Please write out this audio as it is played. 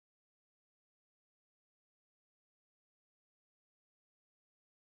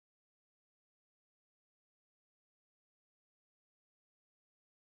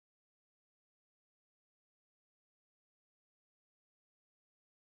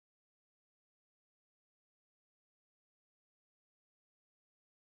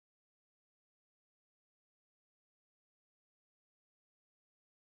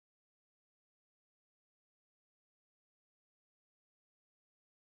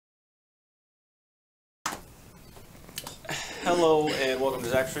Hello and welcome to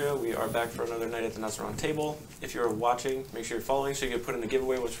Zaxria. We are back for another night at the Nuts Round Table. If you're watching, make sure you're following so you get put in a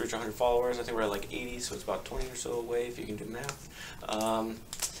giveaway once we reach 100 followers. I think we're at like 80, so it's about 20 or so away if you can do math.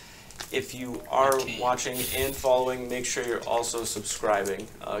 If you are watching and following, make sure you're also subscribing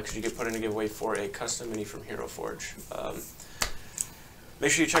because you get put in a giveaway for a custom mini from Hero Forge.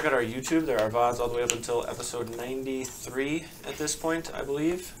 Make sure you check out our YouTube. There are VODs all the way up until episode 93 at this point, I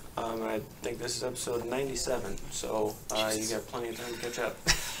believe. I think this is episode 97, so you got plenty of time to catch up.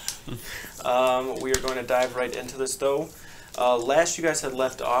 We are going to dive right into this, though. Last you guys had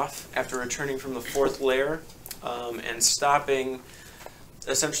left off after returning from the 4th lair and stopping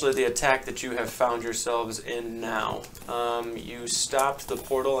essentially the attack that you have found yourselves in now. You stopped the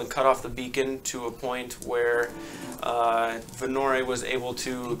portal and cut off the beacon to a point where Venore was able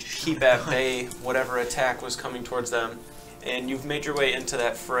to keep at bay whatever attack was coming towards them. And you've made your way into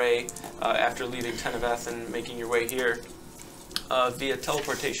that fray after leaving Teneveth and making your way here via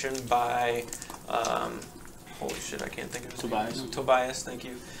teleportation by, holy shit, I can't think of his name. Tobias, thank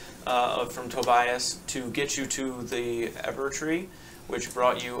you. From Tobias to get you to the Eber Tree, which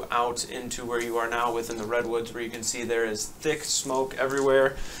brought you out into where you are now within the Redwoods, where you can see there is thick smoke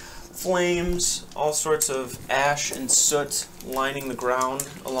everywhere, flames, all sorts of ash and soot lining the ground,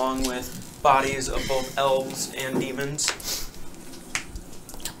 along with bodies of both elves and demons.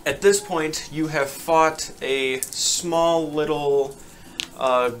 At this point, you have fought a small little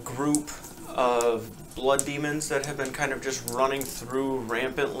group of blood demons that have been kind of just running through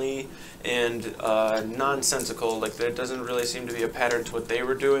rampantly and nonsensical. Like, there doesn't really seem to be a pattern to what they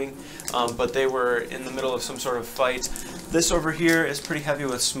were doing, but they were in the middle of some sort of fight. This over here is pretty heavy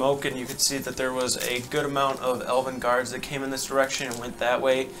with smoke, and you can see that there was a good amount of elven guards that came in this direction and went that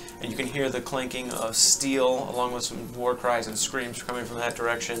way, and you can hear the clanking of steel along with some war cries and screams coming from that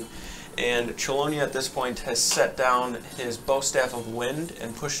direction. And Chelonia at this point has set down his bowstaff of wind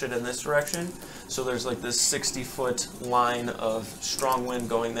and pushed it in this direction. So there's like this 60-foot line of strong wind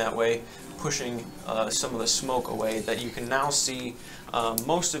going that way, pushing some of the smoke away that you can now see.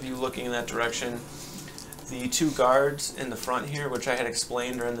 Most of you looking in that direction. The 2 guards in the front here, which I had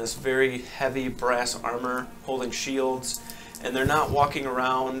explained, are in this very heavy brass armor holding shields, and they're not walking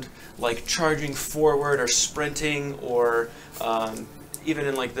around like charging forward or sprinting or even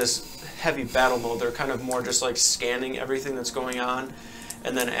in like this heavy battle mode. They're kind of more just like scanning everything that's going on.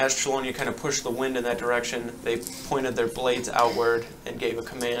 And then as Chelonia kind of pushed the wind in that direction, they pointed their blades outward and gave a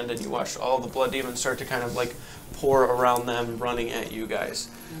command, and you watched all the blood demons start to kind of like pour around them, running at you guys.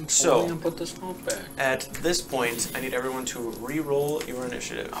 So, put the smoke back. At this point, I need everyone to re-roll your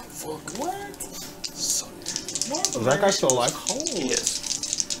initiative. Oh, fuck. What? Is that guy still alive? He is.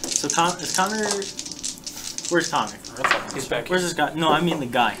 So is Connor... Where's Connor? He's back Where's here. this guy? No, I mean the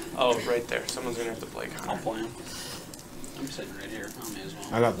guy. Oh, right there. Someone's going to have to play Connor. I'll play him. I'm sitting right here. I may as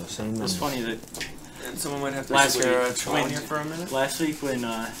well. I got the same number. It's funny that And someone might have to Last spare week. Chelonia for a minute. last week when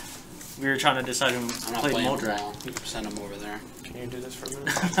we were trying to decide who I'm not played playing him Moldrak. well. You can send him over there. Can you do this for a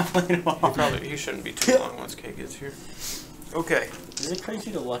minute? He shouldn't be too long once Kay gets here. Okay. Is it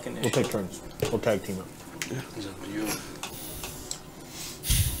crazy to luck We'll initiative? take turns. We'll tag team up. It's up to you.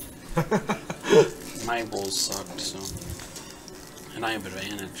 My rolls sucked, so. And I have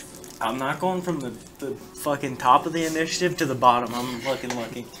advantage. I'm not going from the fucking top of the initiative to the bottom. I'm fucking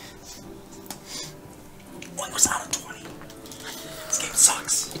lucky. One was out of 20. This game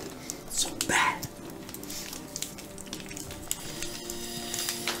sucks. So bad.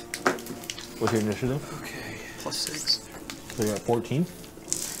 What's your initiative? Okay. +6. So you're at 14?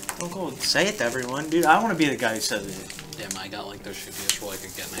 Don't go say it to everyone, dude. I don't want to be the guy who says it. Damn, I got like there should be a roll I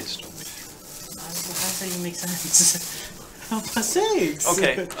could get nice stuff. How does that even make sense? +6.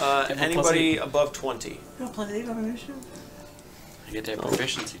 Okay. Anybody above 20? You don't +8 on initiative? I get to have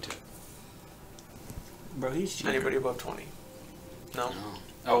proficiency too. Bro, he's cheating. Anybody above 20? No? No.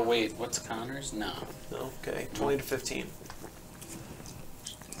 Oh, wait. What's Connor's? No. No? Okay. 20 to 15.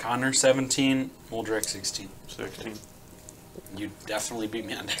 Connor 17, Moldrak 16. 16. You definitely beat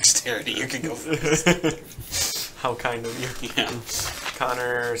me on dexterity. You can go first. How kind of you. Yeah.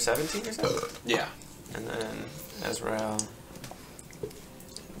 Connor 17 or something? Yeah. And then Ezreal.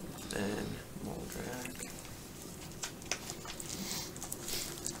 Then Moldrak.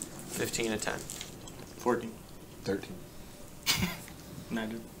 15 to 10. 14. 13.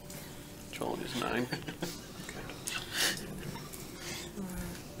 9. Joel is 9.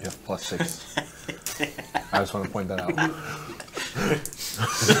 You have +6. I just want to point that out.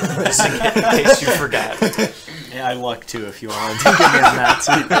 Just in case you forgot. Yeah, I luck too if you want to give me a math.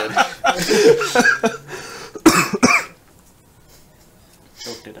 So you did.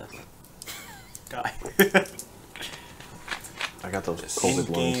 Choked it up. Die. got those This COVID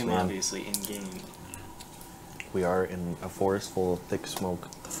In lungs, game, man. obviously, in game. We are in a forest full of thick smoke.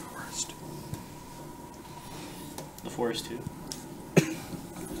 The forest. The forest too. The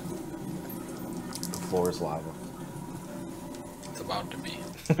floor is lava. It's about to be.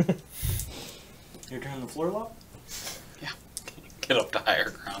 You're turning the floor lock? Yeah. Get up to higher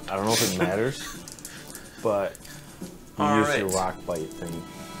ground. I don't know if it matters, but you All used right. your rock bite thing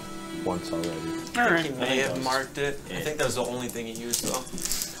once already. He may have marked it. I think that was the only thing he used, though.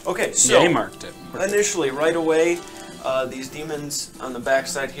 Okay, so Yeah, he marked it. initially, right away, these demons on the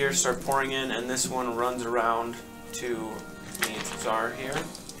backside here start pouring in, and this one runs around to meet Czar here.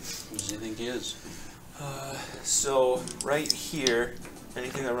 Who does he think he is? So right here,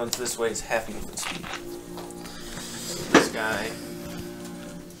 anything that runs this way is half movement speed. So this guy.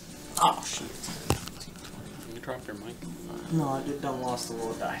 Oh shit! You dropped your mic. No, I did done lost the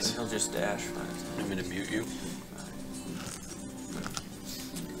little dice. He'll just dash. I'm gonna mute you.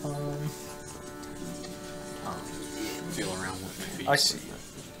 Feel around with my feet. I see.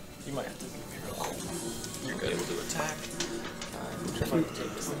 You might have to move me real quick. You're good. Able to attack.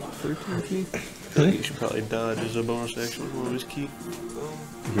 I think you should probably dodge as a bonus action with one of his key. Boom.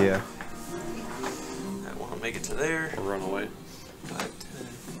 Yeah. That one will make it to there. Or run away. 5, 10,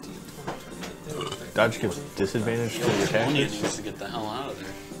 15, 20, 30. Dodge gives disadvantage to your One attack. needs to get the hell out of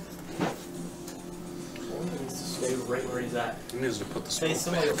there. He needs to stay right where he's at. He needs to put the Stay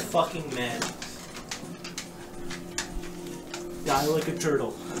smoke somewhere back. fucking man. Die like a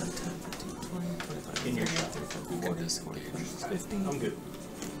turtle. In your shot. Get disengaged. I'm good.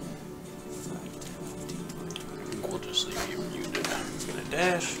 We'll just leave you muted. He's gonna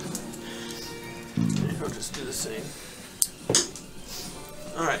dash. And he'll just do the same.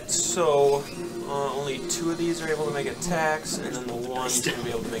 Alright, so only 2 of these are able to make attacks, and then the one's gonna be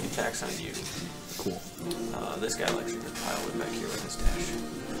able to make attacks on you. Cool. This guy likes to just pile it back here with his dash.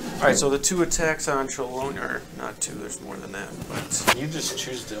 Alright, so the 2 attacks on Trelawney, or not 2, there's more than that, but You just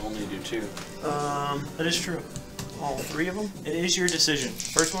choose to only do 2. That is true. all 3 of them. It is your decision.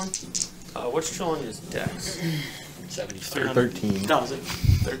 First one, what's Trelawney's dex? 73. 13. Does it?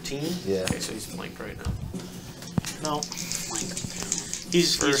 13? Yeah. Okay, so he's flanked right now. No. Flank.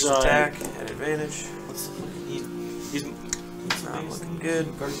 He's First attack at advantage. He's Not looking good.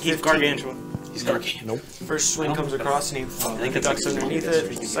 he's gargantuan. He's gargantuan. Nope. First swing comes across and he think it's ducks like underneath 20,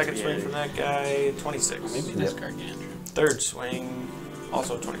 it. Second swing from that guy, 26. Maybe it is gargantuan. Third swing,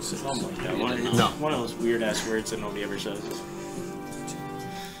 also 26. Something like that. No. One of those weird ass words that nobody ever says.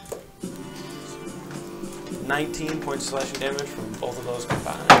 19 points of slashing damage from both of those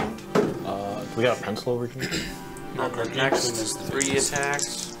combined. We got a pencil over here. And the next 3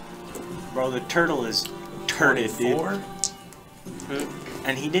 attacks. Bro, the turtle is turted, dude. 24,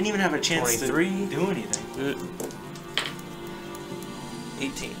 And he didn't even have a chance 23. to do anything.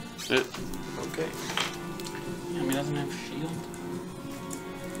 18. It. Okay. Yeah, he doesn't have shield.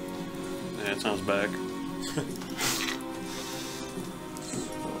 Yeah, it sounds back.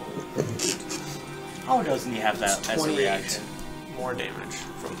 How doesn't he have that as a 28 reaction? more damage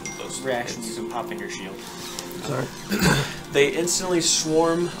from those Reaction, you hits. can pop in your shield. Sorry. They instantly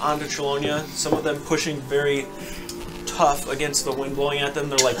swarm onto Chelonia, some of them pushing very tough against the wind blowing at them.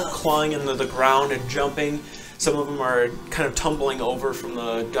 They're like clawing into the ground and jumping. Some of them are kind of tumbling over from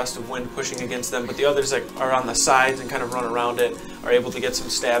the gust of wind pushing against them, but the others that are on the sides and kind of run around it are able to get some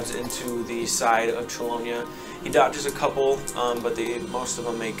stabs into the side of Chelonia. He dodges a couple, but most of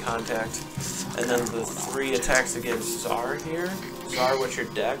them make contact. And then the 3 attacks against Czar here. Czar, what's your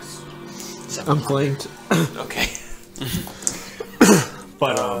dex? I'm flanked. Okay.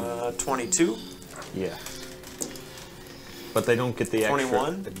 But 22. yeah. But they don't get the extra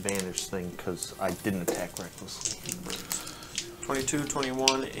 21? advantage thing because I didn't attack recklessly. 22,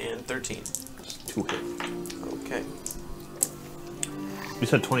 21, and 13. Just 2 hit. Okay. You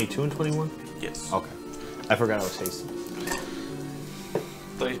said 22 and 21? Yes. Okay. I forgot I was hasty.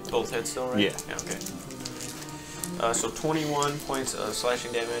 They both hit still, right? Yeah. Okay. So 21 points of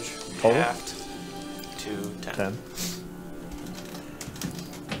slashing damage, Total? halved to 10. 10.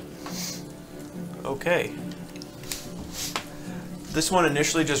 Okay. This one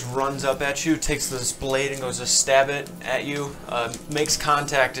initially just runs up at you, takes this blade and goes to stab it at you, makes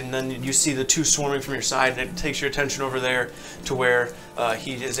contact, and then you see the 2 swarming from your side, and it takes your attention over there to where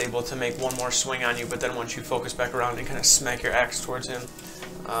he is able to make one more swing on you, but then once you focus back around and kind of smack your axe towards him.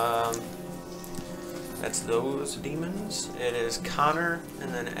 That's those demons. It is Connor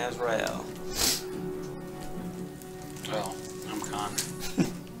and then Azrael. Well, I'm Connor.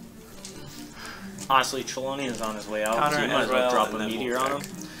 Honestly, Trelawney is on his way out, Connor so you might as well Azrael, drop and a then meteor we'll on him.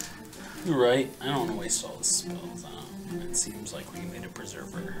 attack. You're right. I don't want to waste all the spells. It seems like we made a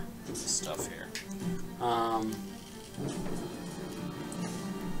preserver stuff here. Is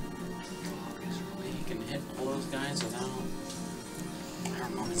there a way you can hit all those guys without... I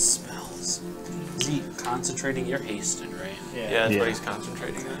don't know his spells. Is he concentrating? You're hasted, right? Yeah, that's what he's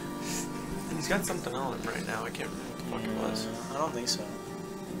concentrating on. And he's got something on him right now. I can't remember what the fuck it was. I don't think so.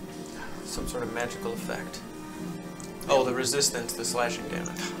 Some sort of magical effect. Oh, the resistance to slashing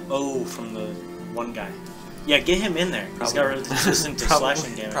damage. Oh, from the one guy. Yeah, get him in there. He's got resistance to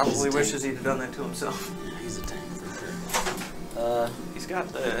slashing damage. Probably wishes he'd have done that to himself. Yeah, he's a tank for sure. He's got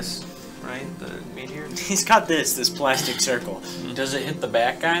this, right? The meteor. He's got this plastic circle. Does it hit the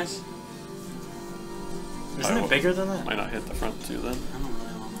back guys? Isn't it bigger than that? Might not hit the front two then. I don't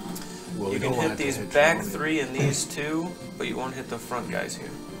really want Well, You we can don't want hit to these hit back Charlie. 3 and these 2, but you won't hit the front guys here.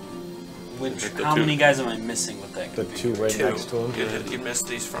 Which, The how two. many guys am I missing with that? The two right 2. next to him. You missed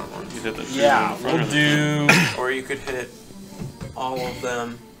these front ones. You hit the two Yeah, in the front we'll or the do... Or you could hit all of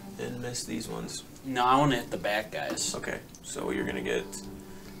them and miss these ones. No, I want to hit the back guys. Okay, so you're gonna get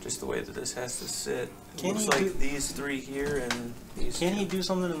just the way that this has to sit. It Can looks he like do- these 3 here and these. Can't he do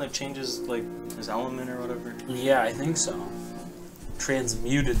something that changes like his element or whatever? Yeah, I think so.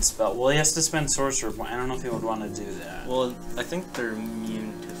 Transmuted spell. Well, he has to spend sorcerer point. I don't know if he would want to do that. Well, I think they're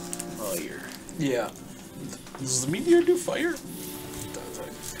immune to fire. Yeah. Does the meteor do fire? It's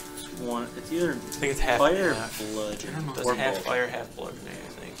either I think it's half fire or half. blood. I don't know. Does Or half both. fire, half blood, I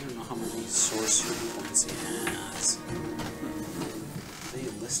think. I don't know how many sorcery points he has. Are they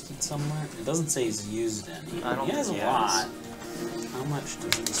listed somewhere? It doesn't say he's used any. I don't He has a think he lot. has. How much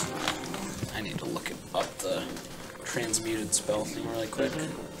does this one? I need to look up the transmuted spell thing really quick.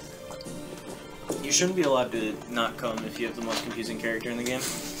 You shouldn't be allowed to not come if you have the most confusing character in the game.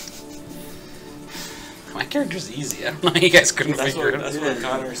 My character's easy. I don't know how you guys couldn't That's figure what, it out. that's what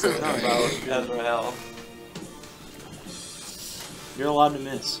Connor said about Azrael. You're allowed to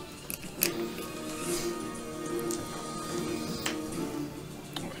miss.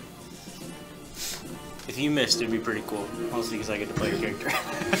 If you missed, it'd be pretty cool. Mostly because I get to play your character.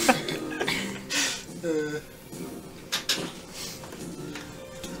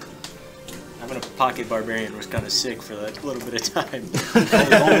 Having a pocket barbarian was kind of sick for that little bit of time.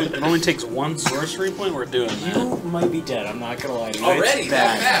 It only takes one sorcery point. We're doing that. You might be dead. I'm not gonna lie to you. Already? It's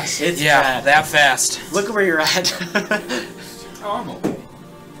That bad. fast? It's Yeah, bad. that fast. Look at where you're at. Oh, I'm okay.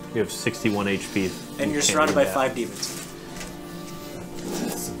 You have 61 HP. And You you're can't surrounded do by that. 5 demons.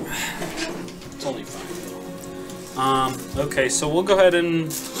 It's only fine. Okay, so we'll go ahead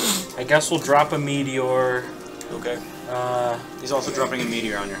and I guess we'll drop a meteor. Okay. He's also dropping a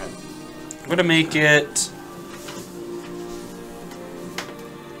meteor on your head. I'm gonna make it.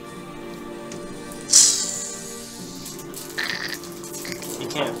 You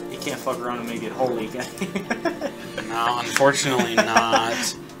can't fuck around and make it holy again. No, unfortunately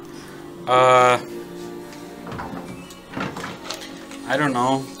not. I don't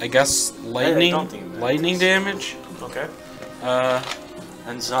know. I guess lightning. don't think that Lightning is. damage. Okay.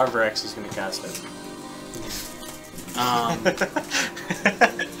 And Zarvrex is gonna cast it. I don't.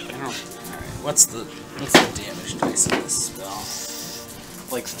 Alright, what's the damage dice of this spell?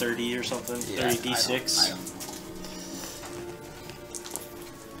 Like 30 or something? Yeah, 30 d6? I don't.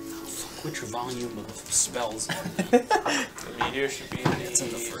 Which volume of spells? The meteor should be in It's in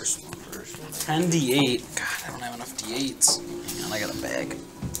the first one. First one. 10d8. God, I don't have enough d8s. Hang on, I got a bag.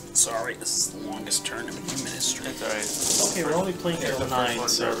 Sorry, this is the longest tournament in ministry. It's alright. Okay, we're only playing Yeah, till the first 9, one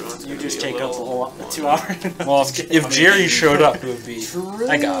for so everyone's you gonna just be a take up a little whole 2 hours. Well, if Jerry showed up, it would be. True.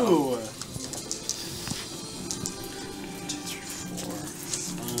 I got him. 2, 3, 4,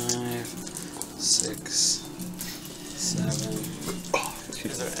 5, 6, 7.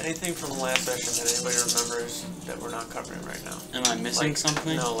 Is there anything from the last session that anybody remembers that we're not covering right now? Am I missing Like,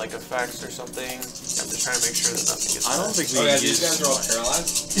 something? No, like effects or something. I'm just trying to make sure that nothing gets I don't missed. think we these used... guys are all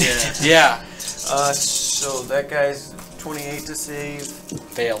paralyzed? Yeah. Yeah. So that guy's 28 to save,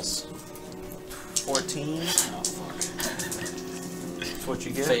 Fails. 14. Oh, fuck. That's what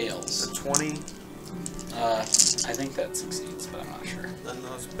you get. Fails. So 20. I think that succeeds, but I'm not sure. Then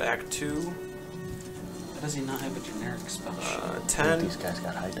those back 2. Why does he not have a generic spell sheet? I think 10 these guys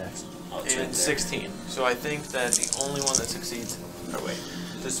got high decks. Oh, it's right and there. 16. So I think that the only one that succeeds. Oh wait,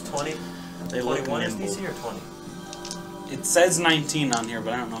 does 20? They look 21 is nimble. DC or 20? It says 19 on here,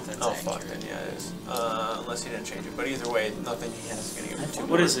 but I don't know if that's Oh accurate. fuck, then yeah it is. Unless he didn't change it. But either way, nothing he has is gonna give him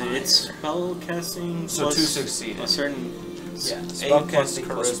 2. What is it? It's spell casting So plus 2 succeeded. a certain... Yeah, 8 spell plus casting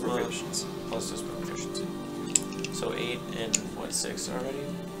plus charisma proficiency. plus his proficiency. So 8 and what, 6 already?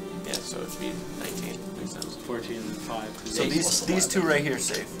 Yeah, so it'd be 19. Makes sense. 14 and 5. So Eight plus these 2 11. right here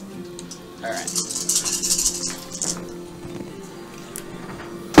save. Alright.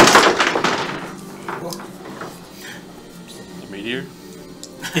 The meteor?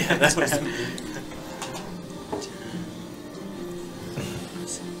 Yeah, that was.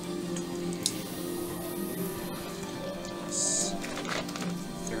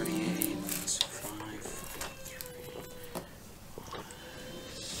 38,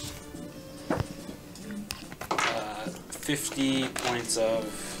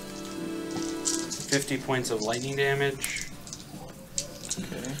 50 points of lightning damage.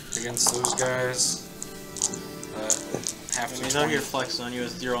 Okay. Against those guys. Half to I mean, 20, you're flexing on you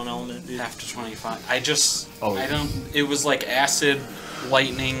with your own element, dude. half to 25. I just, Oh, I don't. It was like acid,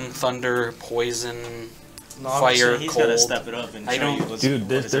 lightning, thunder, poison, No, I'm fire, saying he's cold. gotta step it up and I show don't- you what's, Dude, what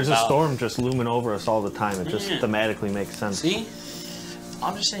there's it's a about. storm just looming over us all the time. It just Yeah. thematically makes sense. See?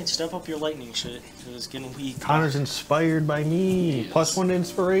 I'm just saying, step up your lightning shit. It was getting weak. Connor's inspired by me. Yes. +1 to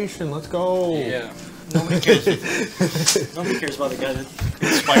inspiration. Let's go. Yeah. Nobody cares. Nobody cares about the guy that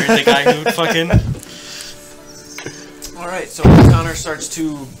inspired the guy who fucking. Alright, so Connor starts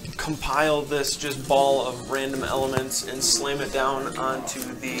to compile this just ball of random elements and slam it down onto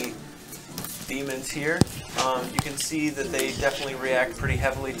the demons here. You can see that they definitely react pretty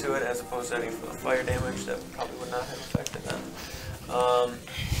heavily to it as opposed to any of the fire damage that probably would not have affected them.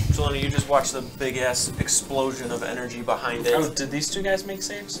 Solana, you just watched the big ass explosion of energy behind it. Oh, did these two guys make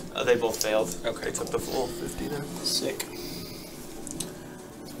saves? They both failed. Okay, They took the full 50 then. Sick.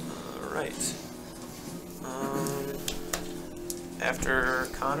 Alright. After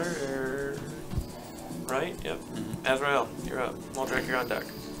Connor, right? Yep. Azrael, you're up. Moldrak, you're on deck.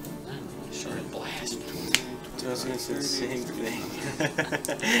 Short blast. I was gonna say the same thing.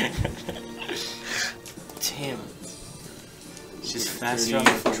 Damn. She's faster on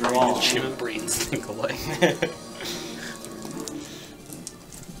the draw. Chip brains think alike.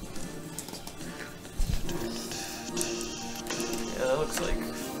 Yeah, that looks like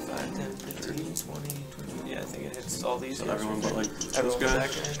 5, 10, 15, 20, 20. Yeah, I think it hits all these. So everyone but like Everyone this guy.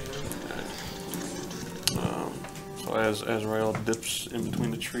 but that guy. So as Azrael dips in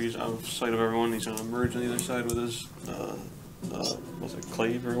between the trees out of sight of everyone, he's gonna emerge on the other side with his what's it,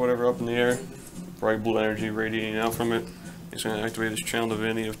 clave or whatever up in the air. Bright blue energy radiating out from it. He's gonna activate his channel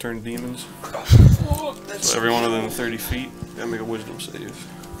divinity of turned demons. So everyone within 30 feet, gotta make a wisdom save.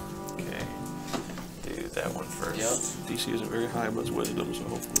 Okay. Do that one first. Yep. DC isn't very high, but it's wisdom, so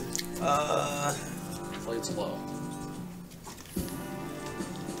hopefully. Blade's low.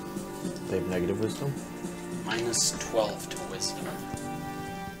 They have negative wisdom. Minus 12 to wisdom.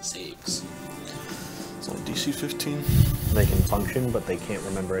 Saves. It's on DC 15. They can function, but they can't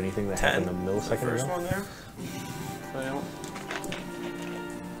remember anything that 10. happened a millisecond First ago. one there. Fail.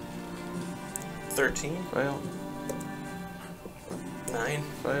 13. Fail. 9.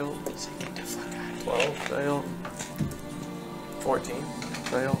 Fail. So get the fuck out of here. 12. Fail. 14.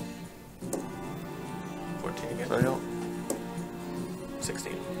 Fail. 14 again. Fail.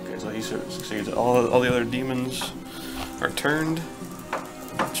 16. Okay. So he succeeds. All the other demons are turned,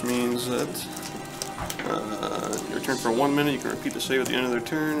 which means that your turn for 1 minute. You can repeat the save at the end of their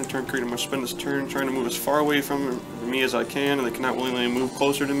turn. The turn creator must spend this turn trying to move as far away from me as I can, and they cannot willingly move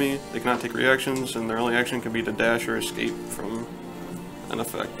closer to me. They cannot take reactions, and their only action can be to dash or escape from an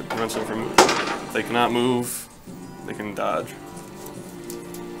effect that prevents them from moving. If they cannot move, they can dodge.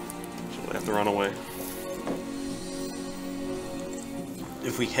 So they have to run away.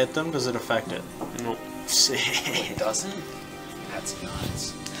 If we hit them, does it affect it? Nope. It doesn't? That's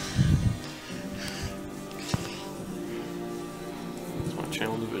nuts. It's my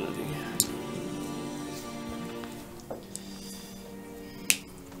channel divinity.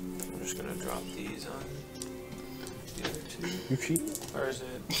 I'm just gonna drop these on the other two. You cheat? Or is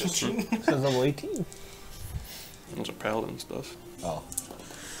it just It says level 18. Those are paladin stuff. Oh.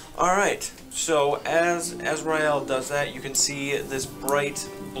 Alright, so as Azrael does that, you can see this bright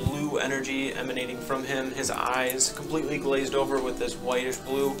blue energy emanating from him, his eyes completely glazed over with this whitish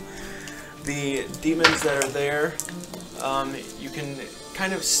blue. The demons that are there, you can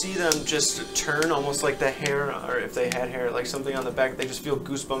kind of see them just turn, almost like the hair, or if they had hair, like something on the back, they just feel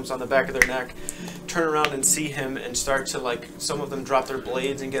goosebumps on the back of their neck, turn around and see him and start to, like, some of them drop their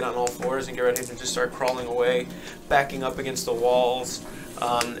blades and get on all fours and get ready to just start crawling away, backing up against the walls.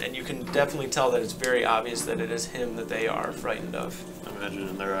 And you can definitely tell that it's very obvious that it is him that they are frightened of. I imagine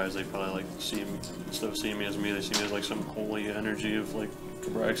in their eyes they probably like see me, instead of seeing me as me, they see me as like some holy energy of like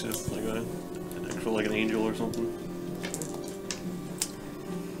Cabraxis, like an actual like an angel or something.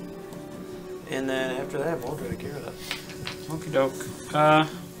 And then after that, Moldrak, you're up. Okie doke.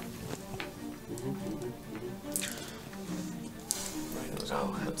 Right, it was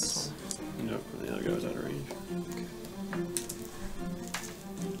out. That's this one. Yep, and the other guy's out of range.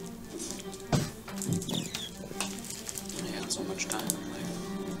 I got so much time.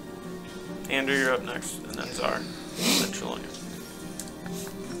 Andrew, you're up next, and then Czar, and then Chelonia.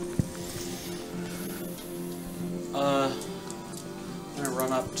 I'm gonna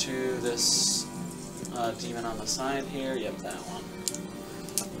run up to this demon on the side here. Yep, that one.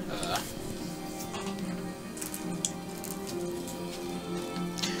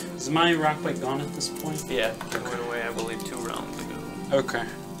 Is my rock bite gone at this point? Yeah, it went away, I believe, 2 rounds ago. Okay.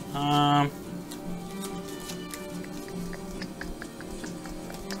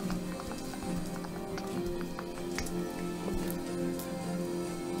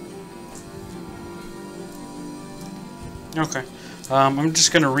 Okay. I'm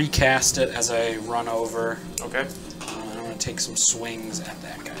just going to recast it as I run over. Okay. I'm going to take some swings at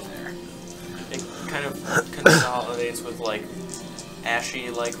that guy there. It kind of consolidates with like ashy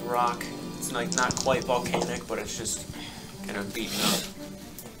like rock. It's like not quite volcanic, but it's just kind of beaten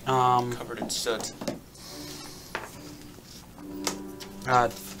up, covered in soot.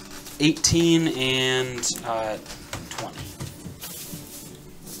 18 and 20.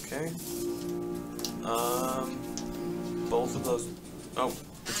 Okay. Both of those. Oh,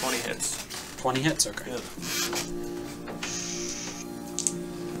 the 20 hits. 20 hits? Okay. Yep.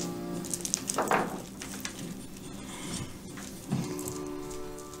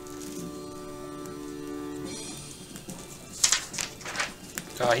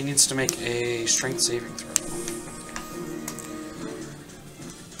 He needs to make a strength saving throw.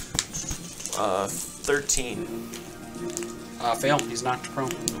 13. Fail. He's knocked prone.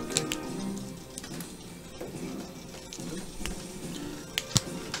 Okay.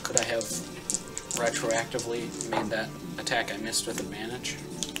 Could I have retroactively made that attack I missed with advantage?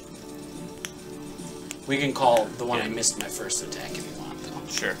 We can call the one I missed my first attack if you want, though.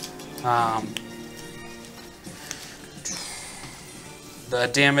 Sure. The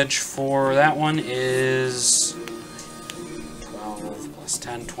damage for that one is 12 plus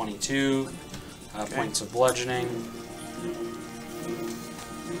 10, 22 points of bludgeoning.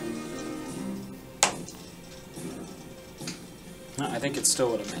 No, I think it still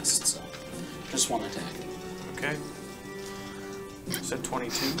would have missed, so just one attack. Okay. You said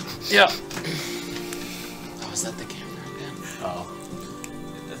 22? Yeah. Oh, is that the camera again? Oh.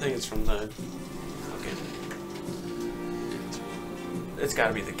 I think it's from the. Okay. It's got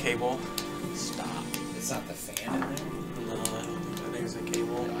to be the cable. Stop. It's not the fan in there? No, I don't think. I think it's the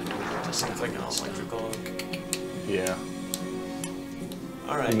cable. It's like an electrical. Yeah.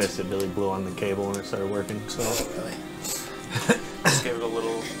 All I right. missed it. Billy blew on the cable when it started working. So Really? Just give it a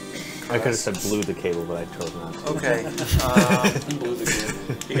little. I could have said blew the cable, but I chose not to. Okay. Blew the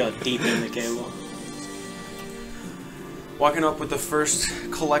cable. You got deep in the cable. Walking up with the first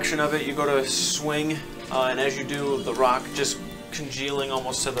collection of it, you go to swing, and as you do, the rock just congealing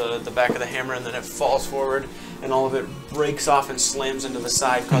almost to the back of the hammer, and then it falls forward, and all of it breaks off and slams into the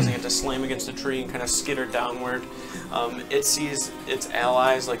side, causing it to slam against the tree and kind of skitter downward. It sees its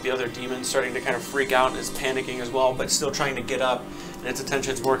allies, like the other demons, starting to kind of freak out and is panicking as well, but still trying to get up, and its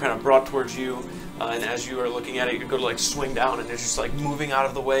attention is more kind of brought towards you. And as you are looking at it, you go to like swing down, and it's just like moving out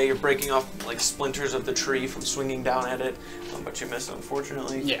of the way. You're breaking off like splinters of the tree from swinging down at it, but you miss,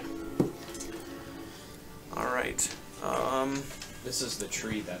 unfortunately. Yeah. All right. This is the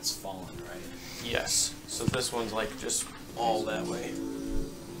tree that's fallen, right? Yes. So this one's like just all that way.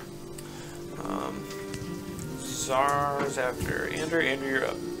 Czar's after Andrew. Andrew, you're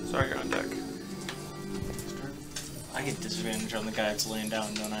up. Czar, you're on deck. I get disadvantage on the guy that's laying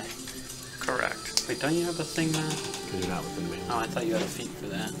down, don't I? Correct. Wait, don't you have a thing there? Because you're not within melee. Oh, I thought you had a feat for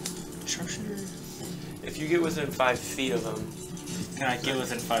that. Sharpshooter. If you get within 5 feet of him, Can I get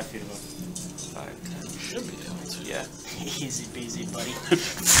within 5 feet of him? 5, 10. Should be able to. Yeah. Easy peasy, buddy.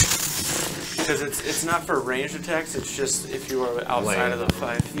 Because it's not for ranged attacks. It's just if you are outside of the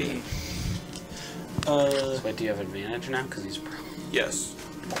 5 feet. So wait, do you have advantage now? Because he's prone. Yes.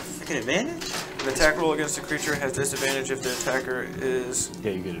 I get advantage? An attack roll against a creature has disadvantage if the attacker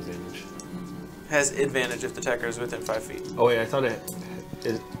Yeah, you get advantage. has advantage if the attacker is within 5 feet. Oh wait, I thought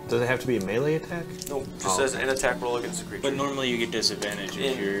does it have to be a melee attack? Nope. Just says an attack roll against a creature. But normally you get disadvantage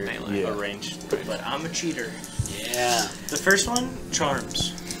if In you're melee. Yeah. arranged. Right. But I'm a cheater. Yeah. The first one,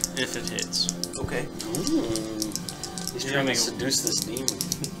 charms, if it hits. Okay. Ooh. He's You're trying gonna to seduce this demon.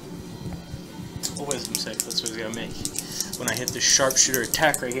 It's a wisdom save, that's what he's gotta make. When I hit the sharpshooter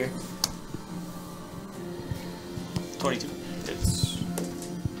attack right here. 22. It's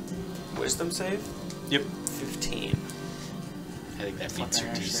wisdom save. Yep. 15. I think that Fuck, beats I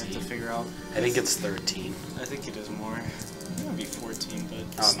your actually have to DC. figure out. I think it's 13. I think it is more. It might be 14, but Oh,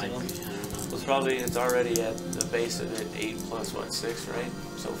 it still. might be. I don't know. it's already at the base of it, 8 plus what, 6, right?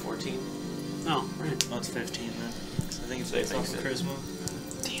 So 14. Oh, right. Oh, it's 15 then. 'Cause I think it's They based off think of so. charisma.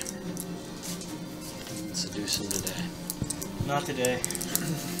 Damn. Seduce him today. Not today.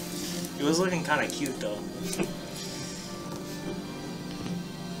 He was looking kind of cute though.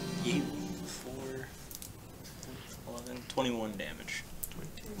 8, 4, 11, 21 damage.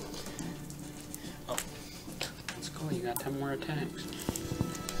 Oh. Let's go. You got 10 more attacks.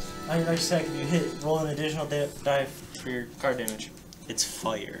 On your next attack, if you hit, roll an additional die for your card damage. It's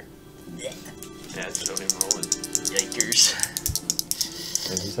fire. Yeah, so don't even roll it. Yikers.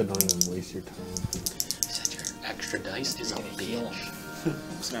 And he said don't even waste your time. Is that your extra dice? Is a bitch.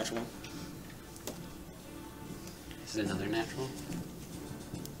 It's a natural one. Is it another natural?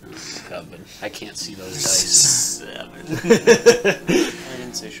 Seven. I can't see those dice. 7. I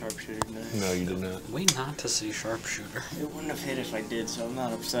didn't say sharpshooter, did I? No, you did not. Wait, not to say sharpshooter. It wouldn't have hit if I did, so I'm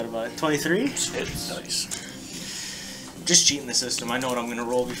not upset about it. 23? Hits. Dice. Just cheating the system. I know what I'm going to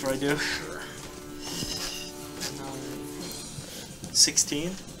roll before I do.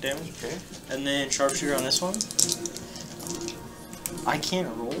 16 damage. Okay. And then sharpshooter on this one. I can't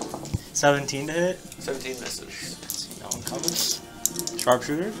roll. 17 to hit. 17 misses. See that one coming.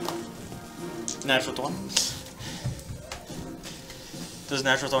 Sharpshooter. Natural 20. Does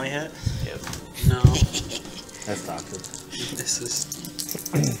natural 20 hit? Yep. No. That's doctor. This is.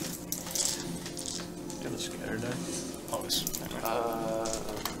 Got a scatter die. Oh, it's. Never mind.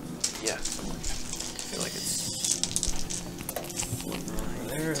 Yeah. I feel like it's over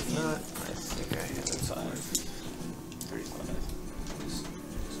there. If not, I think I have it. 35. Just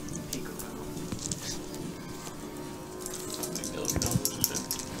peek around. Big deal, you know.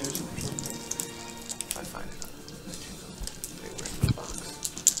 Just If I find it, I'll let you know. Wait, where's the box?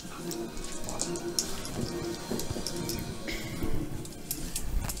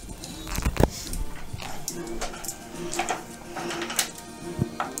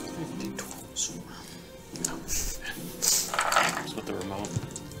 It's with the remote.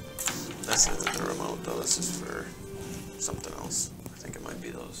 That's it with the remote, though. This is for something else. I think it might be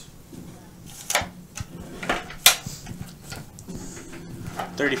those.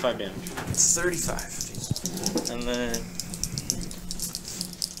 35 damage. It's 35. Jesus. And then.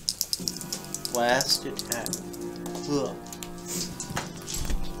 Last attack. Ugh.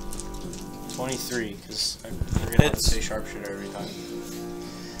 23, because I'm going to have to Hits. say sharpshooter every time.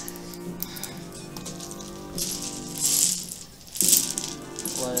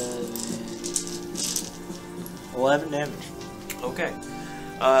 $11 damage. Okay.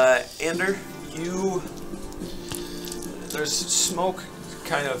 Ander, there's smoke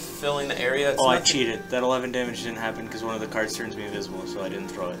kind of filling the area. It's Oh, I nothing- cheated. That 11 damage didn't happen because one of the cards turns me invisible, so I didn't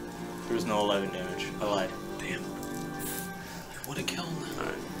throw it. There was no 11 damage. I lied. Damn. What a kill now.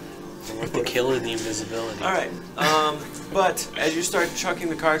 Alright. Worth the kill or the invisibility. All right, but as you start chucking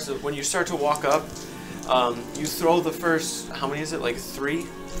the cards, when you start to walk up, you throw the first, how many is it, like 3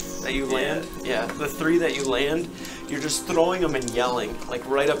 that you land? Yeah, the 3 that you land, you're just throwing them and yelling, like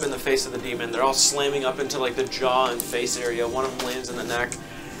right up in the face of the demon. They're all slamming up into like the jaw and face area. One of them lands in the neck,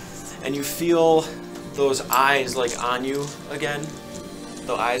 and you feel those eyes like on you again,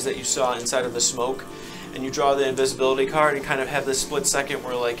 the eyes that you saw inside of the smoke. And you draw the invisibility card and kind of have this split second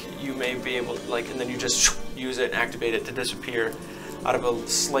where like you may be able to, like, and then you just use it and activate it to disappear out of a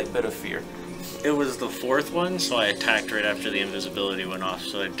slight bit of fear. It was the 4th one, so I attacked right after the invisibility went off,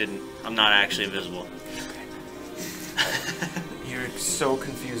 so I'm not actually invisible. You're so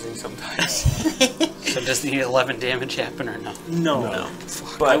confusing sometimes. So does the 11 damage happen or no? No.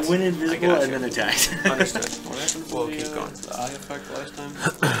 But I went I invisible got and you. then attacked. Understood. What happened to We'll the, keep going. the eye effect last time?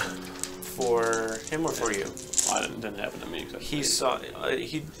 For him or for you? Oh, it didn't happen to me. He saw.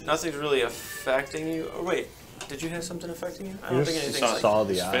 Nothing's really affecting you. Oh wait, did you have something affecting you? I don't think anything's like. saw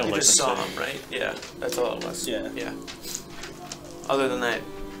the just eye. failed You like just the saw same. him, right? Yeah, that's all it was. Yeah. Yeah. Other than that,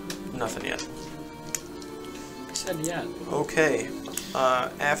 nothing yet. I said yeah. Okay.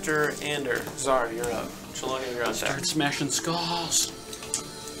 After Ander, Zar, you're up. Chelonia, you're on Start deck. smashing skulls.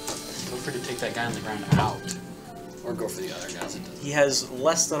 Don't forget to take that guy on the ground out. Or go for the other guys. It doesn't. He has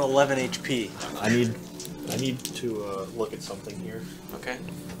less than 11 HP. I need to look at something here. Okay.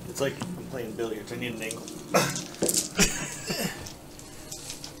 It's like I'm playing billiards. I need an angle.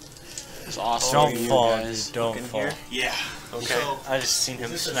 It's awesome. Don't you fall, guys. dude. Don't In fall. here? Yeah. Okay. I just seen him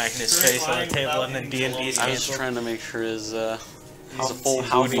Is this a smacking his straight face on the line table without and then any D&D's below? I was canceled. trying to make sure his a full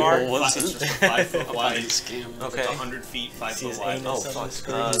how booty far? hole It's wasn't just a 5 foot body wide. scam. Okay. It's 100 feet, 5 See foot his wide. anus Oh on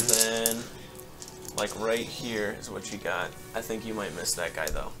fuck. the screen. Then, like right here is what you got. I think you might miss that guy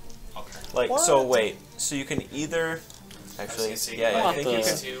though. Okay. Like What? so. Wait. So you can either Actually, see. yeah, Pull I out think you the-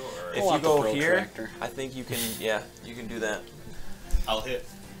 can. Two, or If Pull you out the go Pro here, Tractor. I think you can. Yeah, you can do that. I'll hit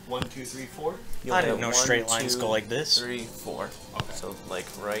 1, 2, 3, 4. You'll I hit didn't know 1, straight lines 2, go like this. 3, 4. Okay. So like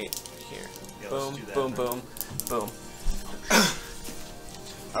right here. Yeah, let's Boom, do that boom, then. boom, boom.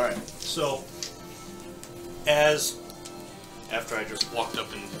 All right. So, after I just walked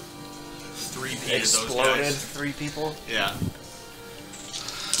up and 3P'd those Exploded guys. 3 people. Yeah.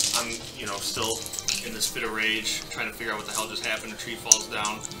 I'm, still in this fit of rage, trying to figure out what the hell just happened. A tree falls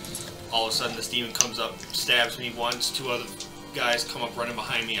down. All of a sudden, this demon comes up, stabs me once. 2 other guys come up running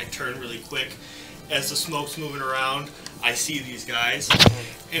behind me. I turn really quick. As the smoke's moving around, I see these guys,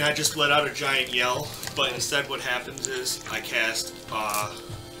 and I just let out a giant yell. But instead, what happens is I cast. I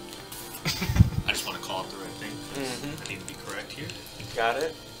just want to call it the right thing. I need to be correct here. Got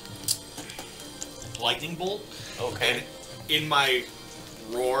it. Lightning bolt. Okay. And in my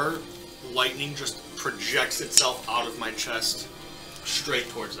roar, lightning just projects itself out of my chest straight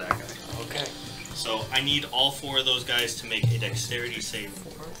towards that guy. Okay. So I need all 4 of those guys to make a dexterity save.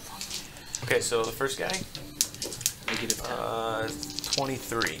 Okay, so the first guy, -10.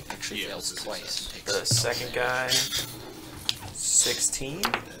 23. Actually Yeah, fails it's a twice. The second guy, 16.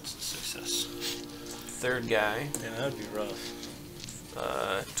 That's a success. Third guy, Yeah, that'd be rough.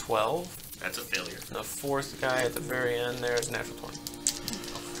 12. That's a failure. And the fourth guy at the very end there is natural 20.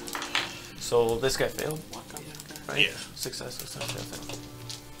 So this guy failed, right? Yeah. Success, fail.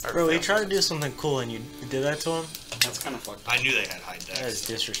 Or Bro, he fail. tried to do something cool and you did that to him? That's kind of fucked up. I knew they had high dex. That is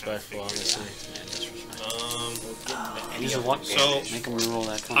disrespectful, honestly. Yeah, disrespect. Use your luck So- damage. Make him reroll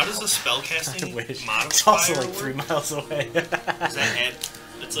that 20. How does the spell I casting wish. modifier It's also like work? 3 miles away. Does that add?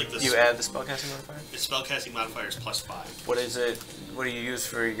 It's like the You add the spellcasting modifier? the spellcasting modifier is +5. What is it? What do you use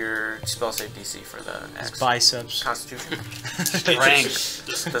for your spell save DC for the axe? Biceps. Constitution? Strength.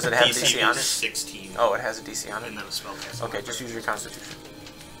 Does it have DC DC on is it? 16. Oh, it has a DC on it? And then a spellcasting. Okay, just use your Constitution.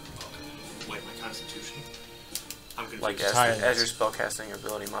 Wait, my Constitution? I'm confused. Like Tired. as your spellcasting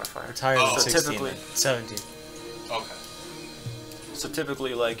ability modifier. It's higher Oh. than So 16. typically- 17. Okay. So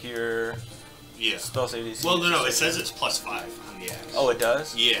typically, like your Yeah. spell save DC. Well, no, is it says it's +5 on the axe. Oh, it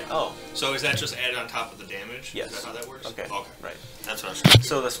does? Yeah. Oh, So is that just added on top of the damage? Yes. Is that how that works? okay. Okay. Right. That's what I was trying to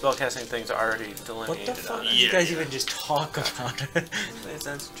So the spellcasting things are already What the delineated fuck on did it. you Yeah, guys yeah. even just talk about? Makes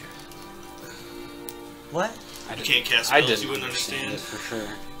sense. What? You can't cast I spells didn't you wouldn't understand understand. it for sure.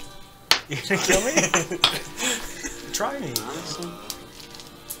 You gonna kill me? Try me. Honestly,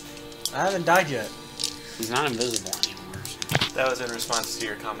 I haven't died yet. he's not invisible anymore. So. That was in response to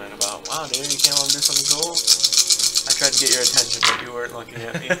your comment about, wow, dude, you can't let him do something cool. I tried to get your attention, but you weren't looking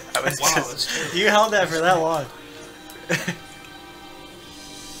at me. I was Wow, just, that's terrible. You held that for that long.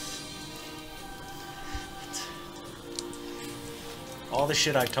 All the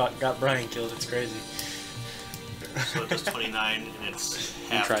shit I taught got Brian killed. It's crazy. So it does 29, and it's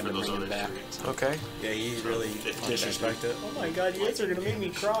half tried for to those bring other it back. three. okay. Yeah, he really 15 disrespected. Oh my god, you guys are gonna make me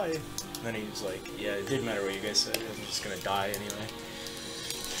cry. And then he was like, yeah, it didn't matter what you guys said. I'm just gonna die anyway.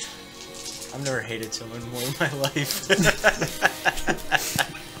 I've never hated someone more in my life.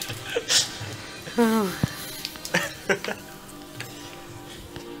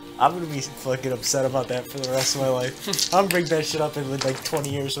 I'm gonna be fucking upset about that for the rest of my life. I'm gonna bring that shit up in like 20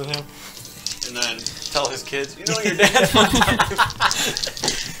 years with him. And then Tell his kids, you know your dad.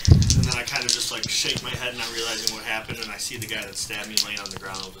 I kind of just like shake my head, not realizing what happened, and I see the guy that stabbed me laying on the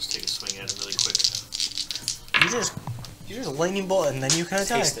ground. I'll just take a swing at him really quick. You just lightning bolt and then you can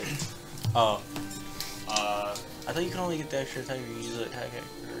attack. Taste it. Oh, Uh, I thought you can only get the extra time you use the attack.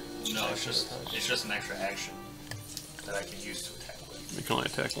 no, it's just an extra action that I can use to attack with. You can only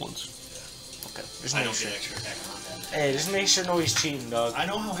attack once. Okay. Just I make don't sure. get extra attack on that. Hey, just make sure nobody's cheating, dog. I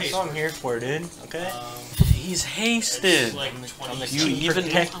know how That's haste what I'm here for, dude. Okay. He's It's hasted. like I'm 20. the You cheat even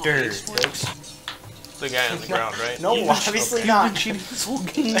know how protector. haste works? The guy on the ground, right? No, obviously not. This whole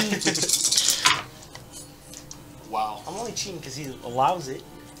game. Wow. I'm only cheating because he allows it.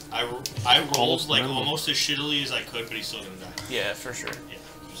 I rolled Almost like remember. almost as shittily as I could, but he's still gonna die. Yeah, for sure. Yeah.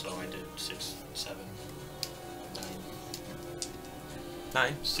 So I did 6, 7,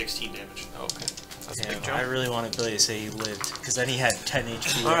 9. 16 damage. Okay. That's a Damn, big jump. I really wanted Billy to say he lived because then he had 10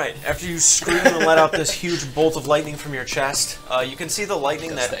 HP. Alright, after you scream and let out this huge bolt of lightning from your chest, you can see the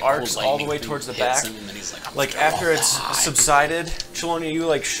lightning that arcs all the way towards the back. Like, after it's subsided, Chelonia, you,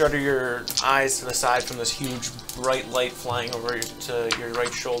 like, shudder your eyes to the side from this huge bright light flying over to your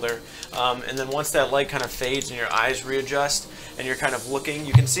right shoulder. And then once that light kind of fades and your eyes readjust and you're kind of looking,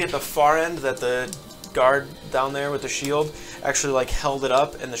 you can see at the far end that the guard down there with the shield actually like held it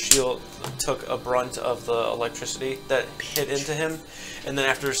up, and the shield took a brunt of the electricity that hit into him. And then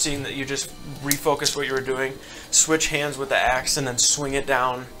after seeing that, you just refocus what you were doing, switch hands with the axe, and then swing it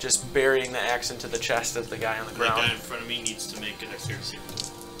down, just burying the axe into the chest of the guy on the The ground. guy in front of me needs to make a dexterity saving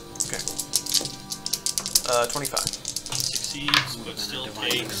throw. Okay. 25. Succeeds, but still Divine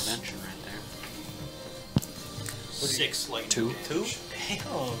takes intervention right there. 6 lightning Two? damage. Damn.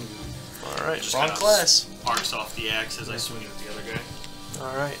 All right. Just Wrong kinda class. Arcs off the axe as I swing it at the other guy.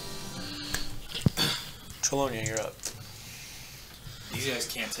 All right. Trelawney, you're up. These guys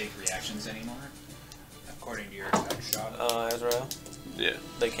can't take reactions anymore, according to your attack shot. Azrael, Yeah.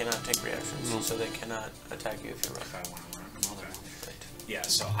 they cannot take reactions, so they cannot attack you if you run. If I want to run. Another one. Right. Yeah,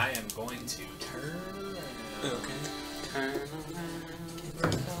 so I am going to turn. Okay.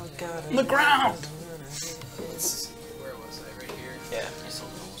 The ground! Let's see, where was I? Right here. Yeah. I still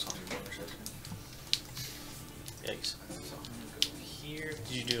almost on the Yikes. So I'm gonna go here.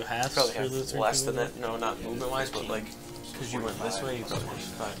 Did you do half? Probably have less than that. No, not movement-wise, but like, because you went this way, you probably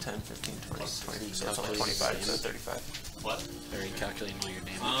 5, 10, 15, 20, 22, so it's only 25, so 35. What? Are you calculating all your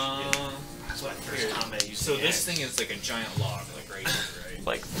damage? That's my first combat use. So this thing is like a giant log, like right here, right?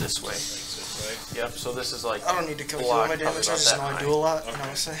 Like this way. Like this way. Yep, so this is like I don't need to calculate block my probably damage, I about just that know I high. do a lot, you know Okay. what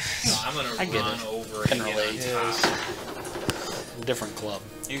I'm saying? So I'm gonna I get run it. over Can and get relate. on top. Different club.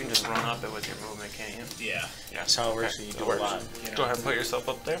 You can just run up it with your movement, can't you? Yeah. Yeah. That's how it works. Okay, You it do a works. lot. You know. Go ahead and put yourself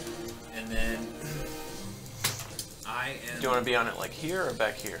up there. And then I am Do you want to be on it like here or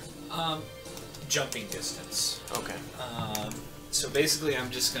back here? jumping distance. Okay. So basically, I'm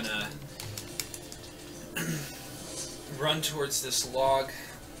just gonna run towards this log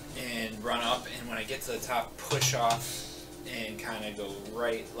and run up, and when I get to the top, push off and kind of go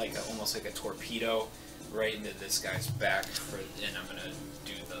right, like almost like a torpedo, right into this guy's back. And I'm gonna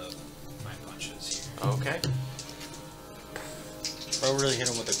do my punches here. Okay. Bro really hit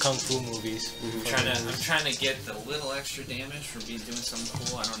him with the kung fu movies. I'm trying to get the little extra damage for doing something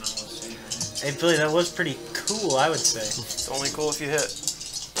cool. I don't know what to say. Hey Billy, that was pretty cool, I would say. It's only cool if you hit.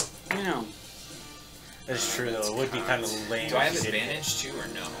 You know. That's true though. It would be kind of lame. Do I have if you didn't. advantage too, or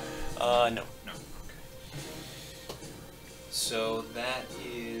no? No. No. So that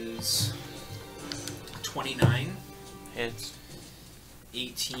is 29, Hits.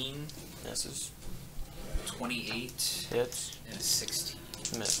 18, Misses. 28, Hits. and a 16.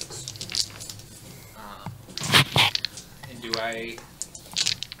 Misses. And do I...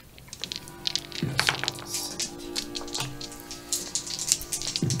 17.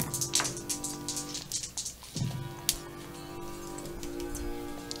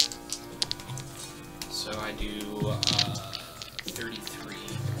 So I do 33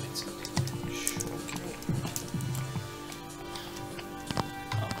 points of damage.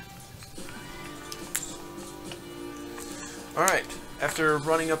 Alright, after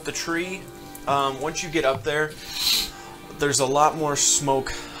running up the tree, once you get up there, there's a lot more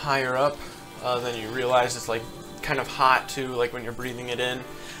smoke higher up than you realize. It's like kind of hot too, like when you're breathing it in.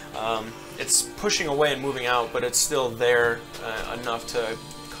 It's pushing away and moving out, but it's still there enough to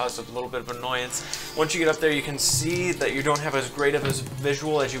cause a little bit of annoyance. Once you get up there, you can see that you don't have as great of a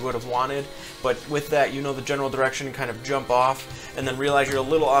visual as you would have wanted, but with that, you know the general direction and kind of jump off, and then realize you're a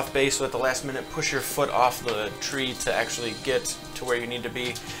little off base, so at the last minute, push your foot off the tree to actually get to where you need to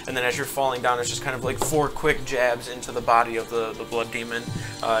be, and then as you're falling down, it's just kind of like 4 quick jabs into the body of the blood demon,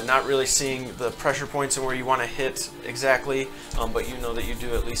 not really seeing the pressure points and where you want to hit exactly, but you know that you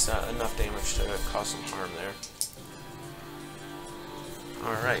do at least enough damage to cause some harm there.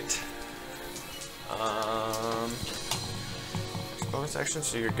 Alright. Bonus action,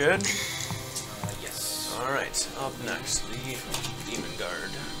 so you're good? Yes. Alright, up next, the Demon Guard.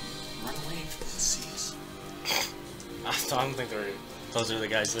 Run away from the seas. I don't think those are the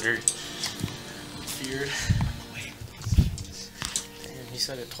guys that are feared. Damn, he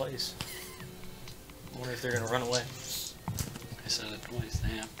said it twice. I wonder if they're gonna run away. I said it twice. They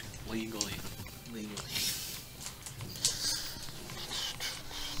have to. Legally.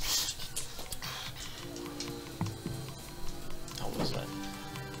 How was that?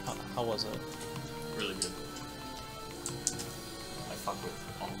 How was that? Really good. I fuck with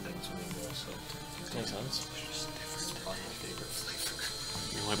all things mango, so Makes sense. it's probably my favorite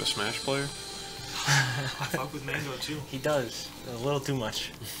flavor. You like a Smash player? I fuck with mango too. He does. A little too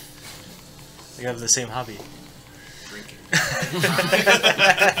much. We have the same hobby. Drinking.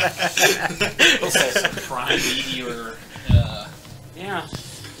 Prime meteor. Yeah.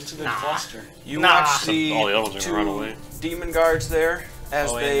 It's a good cluster. You watch the All the others are gonna run away. Demon Guards there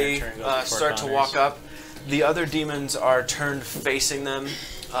as Oh, and they their turn goes before start to Connor's. walk up. The other demons are turned facing them,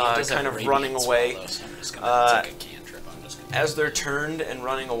 Does have kind of radiant running spell, away. though, so I'm just gonna take a cantrip. As they're turned and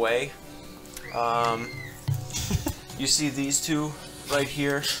running away, you see these two right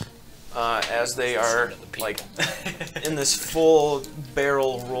here, as they are like in this full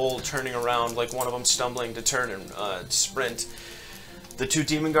barrel roll, turning around, like one of them stumbling to turn and sprint. The two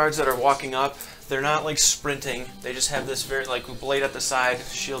demon guards that are walking up, they're not like sprinting. They just have this very like blade at the side,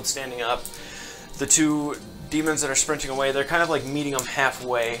 shield standing up. The two demons that are sprinting away, they're kind of like meeting them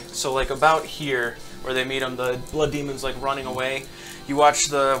halfway. So like about here where they meet them, the blood demon's like running away. You watch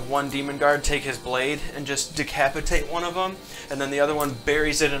the one demon guard take his blade and just decapitate one of them, and then the other one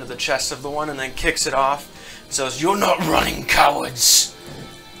buries it into the chest of the one and then kicks it off and says, "You're not running, cowards!"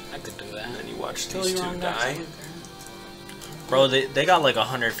 I could do that. And then you watch these two die. Bro, they got like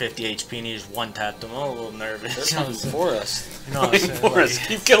 150 HP and he just one tapped them. I'm a little nervous. They're coming for us. You know what I'm saying? For us. Like,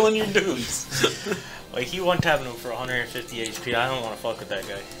 Keep killing your dudes. like he one tapping him for 150 HP. I don't want to fuck with that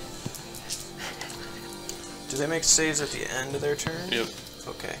guy. Do they make saves at the end of their turn? Yep.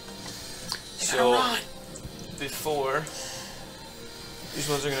 Okay. So before, these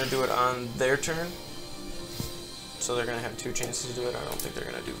ones are going to do it on their turn. So they're going to have 2 chances to do it. I don't think they're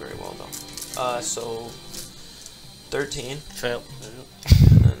going to do very well though. So 13. Fail.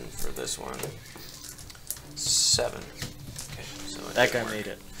 And then for this one, 7. Okay. So it That didn't guy work. made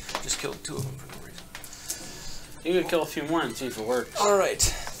it. Just killed 2 of them for no reason. You could kill a few more and see if it works.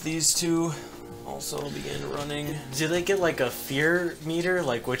 Alright. These two also begin running. Do they get like a fear meter,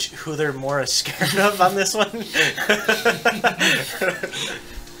 like who they're more scared of on this one?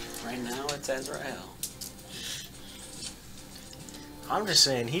 Right now it's Azrael. I'm just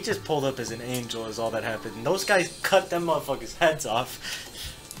saying, he just pulled up as an angel is all that happened. And those guys cut them motherfuckers' heads off.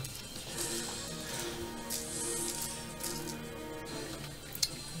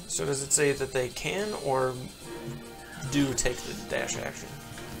 So does it say that they can or do take the dash action?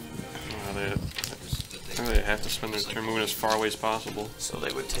 They have to spend their turn moving as far away as possible. So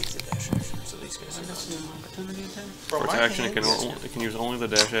they would take the dash action. So these guys are not. For its action, it can use only the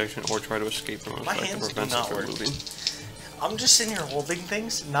dash action or try to escape from an My effect that hands do prevents it not from work. moving. I'm just sitting here holding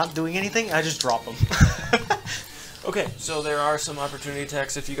things, not doing anything. I just drop them. Okay, so there are some opportunity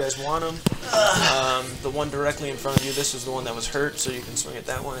attacks if you guys want them. The one directly in front of you, this is the one that was hurt, so you can swing at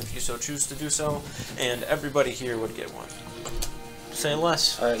that one if you so choose to do so. And everybody here would get one. Say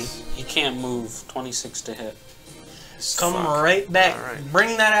less. He can't move. 26 to hit. Come Fuck. right back. All right.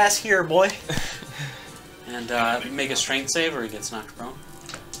 Bring that ass here, boy. And make a strength save or he gets knocked prone.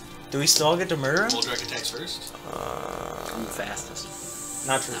 Do we still get to murder him? Muldrak attacks first. I'm the fastest.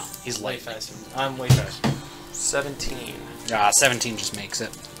 Not true. No, he's way lightning. faster. I'm way faster. 17. 17 just makes it.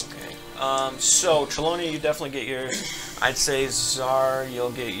 Okay. So Chelonia, you definitely get yours. I'd say Czar,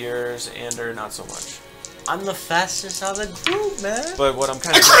 you'll get yours. Ander, not so much. I'm the fastest out of the group, man. But what I'm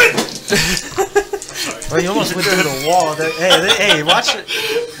kind of Bro, you almost went through the wall. Hey, watch it.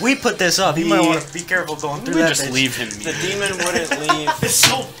 We put this up. You might want to be careful going through We that just bitch. leave him. the demon wouldn't leave. It's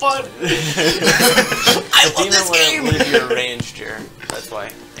so fun. The demon wouldn't leave your range, Jer. That's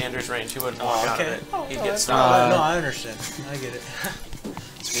why. Ander's range. He wouldn't walk out of okay. it. He'd get No, stopped. I understand. I get it.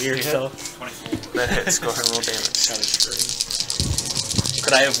 It's weird, though. That hits. Go ahead and roll damage. Got it straight.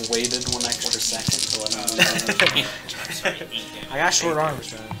 Could I have waited 1 extra second to let him I got short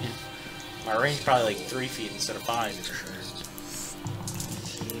arms, man. My range probably like 3 feet instead of 5.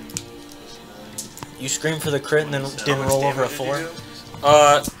 You screamed for the crit and then didn't roll over a 4?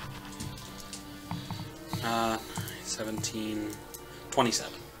 17,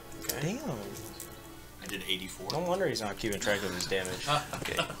 27. Okay. Damn. I did 84. No wonder he's not keeping track of his damage.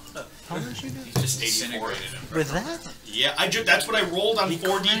 Okay. How much you do? Just 84. With that? Yeah, that's what I rolled on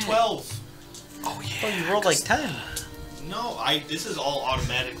 4d12. Oh yeah. Oh, you rolled like 10. No, this is all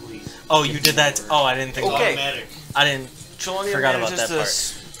automatically. Oh, you did that? Oh, I didn't think. Okay. Automatic. I didn't. Chelonia Forgot about manages that to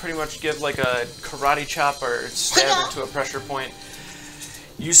part. pretty much give like a karate chop or stab into a pressure point.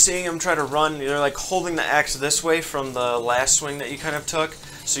 You seeing him try to run, they're like holding the axe this way from the last swing that you kind of took.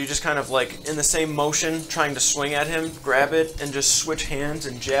 So you just kind of like in the same motion trying to swing at him, grab it and just switch hands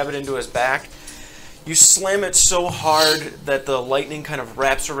and jab it into his back. You slam it so hard that the lightning kind of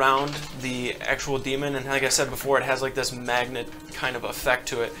wraps around the actual demon, and like I said before, it has like this magnet kind of effect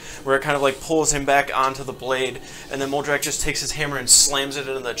to it, where it kind of like pulls him back onto the blade, and then Muldrak just takes his hammer and slams it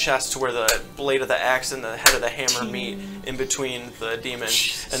into the chest to where the blade of the axe and the head of the hammer meet in between the demon,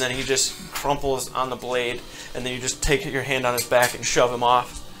 and then he just crumples on the blade, and then you just take your hand on his back and shove him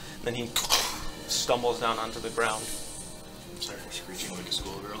off, and then he stumbles down onto the ground. I'm sorry for screeching like a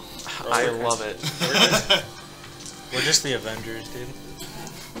schoolgirl. I love it. We're just the Avengers, dude.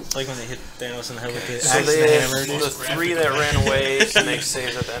 It's like when they hit Thanos in the head with the So axe they and the have hammer. the Dude. 3 that ran away can make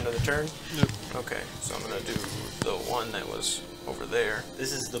saves at the end of the turn? Yep. Okay, so I'm gonna do the one that was over there.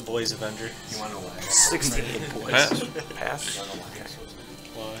 This is the boys Avenger. You want to know why? 16. Pass. Pass? Okay.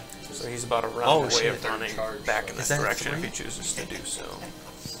 Why? So he's about a round Oh, away shit. of running back in this that direction if 3? he chooses to do so.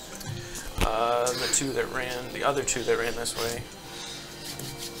 The other two that ran this way.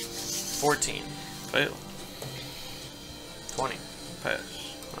 14. Fail. 20. Pass.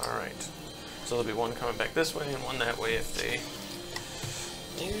 Alright. So there'll be one coming back this way and one that way if they...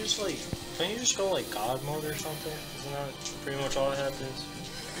 Can't you just go like God mode or something? Isn't that pretty much all that happens?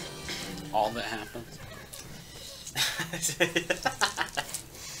 All that happens.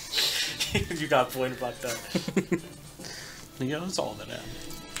 You got a point about that. Yeah, that's all that happens.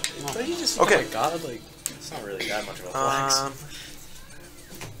 But you just Okay. like God, like it's not really that much of a flex.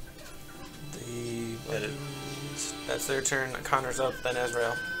 The buttons, that's their turn. Connor's up, then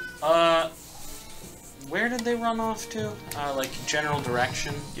Azrael. Where did they run off to? Like general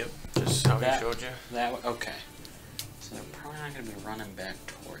direction? Yep, just how That- he showed you. That way? Okay. So they're probably not going to be running back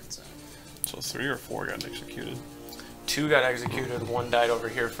towards it. So 3 or 4 got executed. 2 got executed, 1 died over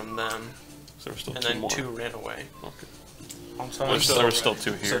here from them, So there were still and 2 then more. 2 ran away. Okay. I'm There were still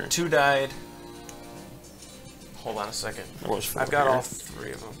 2 So here. 2 died. Hold on a second. There was 4 I've got here. all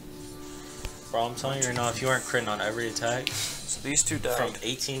 3 of them. Bro, I'm telling you right now, if you aren't critting on every attack So these 2 died. from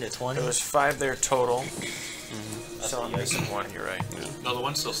 18 to 20, There was 5 there total. that's So I'm what missing 1, you're right. No, the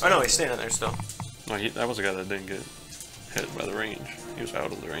one's still Oh standing. no, he's standing there still. No, that was a guy that didn't get hit by the range. He was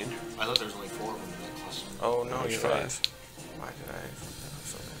out of the range. I thought there was only 4 of them in that cluster. Oh no, There's you're 5. right. Why did I?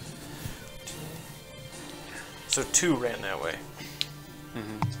 So 2 ran that way.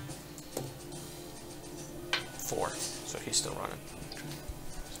 Mm-hmm. 4. So he's still running.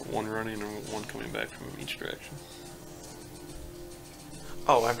 So 1 running and 1 coming back from each direction.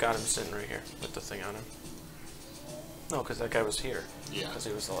 Oh, I've got him sitting right here with the thing on him. No, because that guy was here. Yeah. Because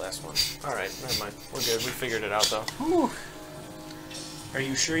he was the last one. Alright, never mind. We're good. We figured it out though. Are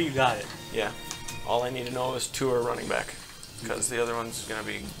you sure you got it? Yeah. All I need to know is 2 are running back. Because the other one's going to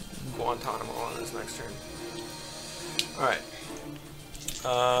be Guantanamo on his next turn. Alright.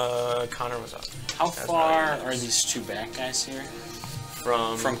 Connor was up. How That's far right. are these 2 bad guys here?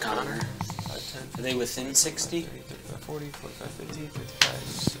 From Connor? 5, 10, Are they within 60? 30, 35, 40, 45, 50, 55,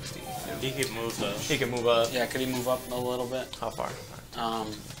 60. He could move though. He can move up. Yeah, could he move up a little bit? How far?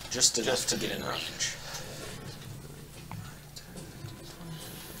 Just enough Just to to get be in enough. range.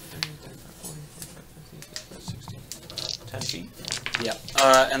 10 feet. Yep.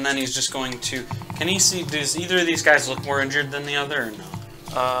 And then he's just going to... Can he see... Does either of these guys look more injured than the other or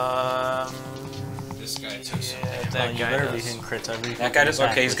no? This guy took some Yeah, damage. that You guy better be does. hitting crits every That guy does?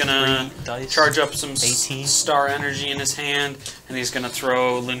 attack Okay, he's with gonna 3 dice. charge up some 18. star energy in his hand, and he's gonna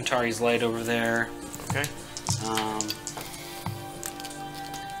throw Lintari's light over there. Okay.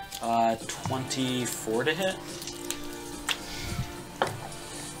 24 to hit.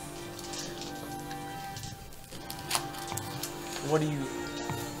 What do you?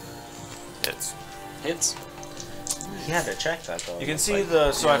 Hits. Hits. He had to check that though. You can It's see like-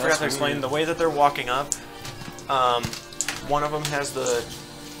 the. So Yeah, I forgot to that's explain weird. the way that they're walking up. One of them has the.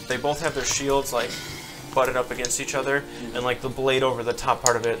 They both have their shields like butted up against each other, and like the blade over the top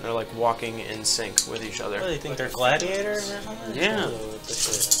part of it, and they're like walking in sync with each other. What, do you think they're gladiators or something? Yeah. What the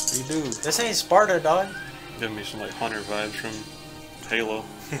shit? You do. This ain't Sparta, dog. Giving me some like Hunter vibes from Halo.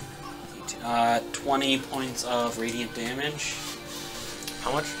 20 points of radiant damage.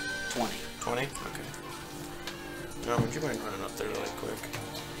 How much? 20. 20. Okay. No, would you mind running up there really quick?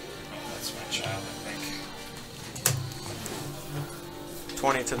 That's my child, I think.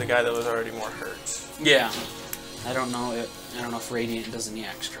 20 to the guy that was already more hurt. Yeah. I don't know if radiant does any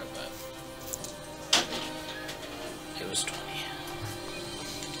extra, but it was 20.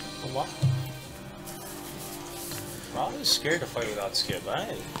 What? Bro, I was scared to fight without Skip.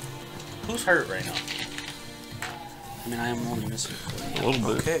 Who's hurt right now? I mean, I am only missing 4. A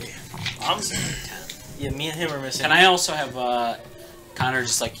little bit. Okay. I'm. Yeah, me and him are missing. Can I also have Connor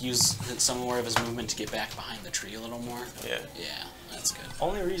just like use some more of his movement to get back behind the tree a little more? Yeah. Yeah, that's good.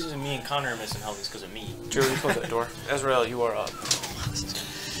 Only reason me and Connor are missing health is because of me. Julie, close that door. Azrael, you are up. Is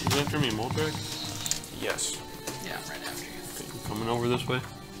that after me, Moldrak? Yes. Yeah, right after you. Okay, coming over this way.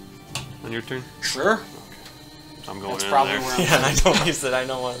 On your turn? Sure. I'm going That's in probably there. where I'm Yeah, I know. He said, I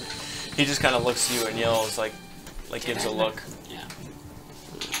know one. He just kind of looks at you and yells, like gives a look. Yeah.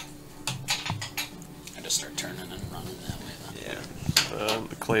 I just start turning and running that way then. Yeah.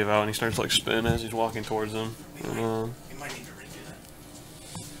 The clave out and he starts like spinning as he's walking towards them. And, We might need to redo that.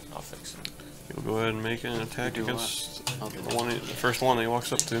 I'll fix it. he'll go ahead and make an attack Do what? against The first one that he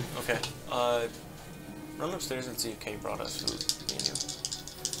walks up to. Okay. Run upstairs and see if Kay brought us food. Me and you.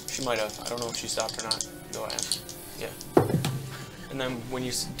 She might have. I don't know if she stopped or not. Go ask. Yeah. And then when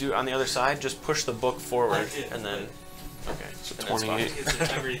you do on the other side, just push the book forward and then. Okay. So and 28.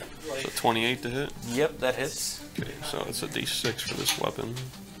 So 28 to hit. Yep, that hits. Okay, so it's a D6 for this weapon,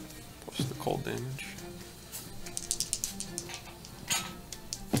 plus the cold damage.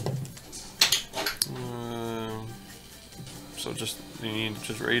 So just you need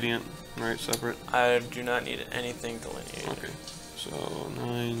just radiant, right? Separate. I do not need anything delineated. Okay. So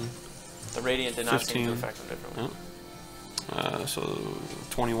 9. The radiant did not seem to 15. affect them differently. Yeah. So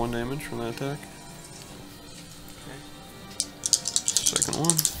 21 damage from that attack. Second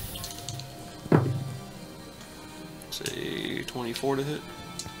one. Say 24 to hit.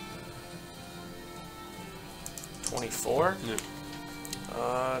 24.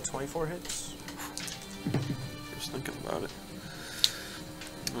 Yeah. 24 hits. Just thinking about it.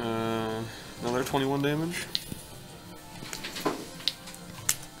 Another 21 damage.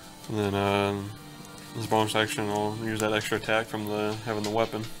 And then this bonus action, I'll use that extra attack from having the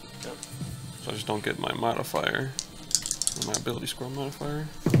weapon. Yep. So I just don't get my modifier, my ability score modifier.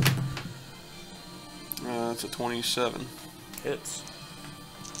 That's a 27. Hits.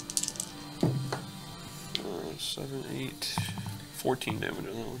 7, 8, 14 damage on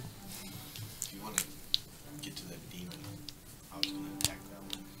that one. If you want to get to that demon, I was going to attack that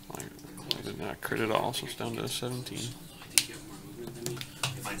one. I did not crit at all, so it's down to 17.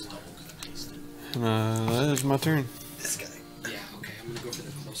 Mine's double because I tasted it. And that is my turn. This guy. Yeah, okay, I'm gonna go for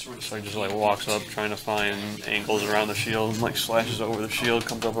the closer one. So he just like walks up, trying to find angles around the shield, and like slashes over the shield,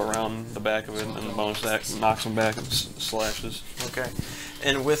 comes up around the back of it, and then the bonus attack knocks him back and slashes. Okay.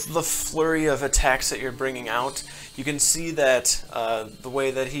 And with the flurry of attacks that you're bringing out, you can see that the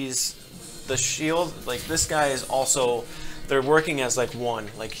way that the shield, like this guy is also, they're working as like one.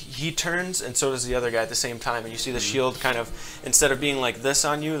 Like he turns and so does the other guy at the same time. And you see the shield kind of, instead of being like this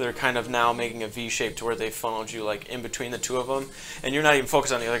on you, they're kind of now making a V shape to where they funneled you like in between the two of them. And you're not even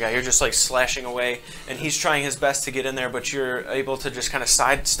focused on the other guy. You're just like slashing away. And he's trying his best to get in there, but you're able to just kind of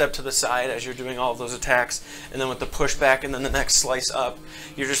sidestep to the side as you're doing all of those attacks. And then with the pushback and then the next slice up,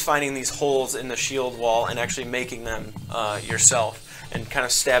 you're just finding these holes in the shield wall and actually making them yourself. And kind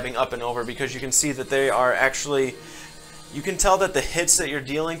of stabbing up and over, because you can see that they are actually, you can tell that the hits that you're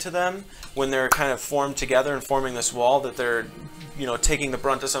dealing to them when they're kind of formed together and forming this wall, that they're, you know, taking the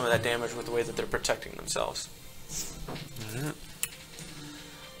brunt of some of that damage with the way that they're protecting themselves.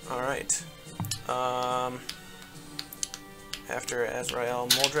 All right. After Azrael,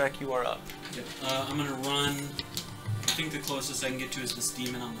 Moldrak, you are up. Yep. I'm gonna run. I think the closest I can get to is this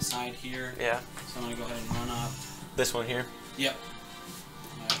demon on the side here. Yeah. So I'm gonna go ahead and run up. This one here. Yep.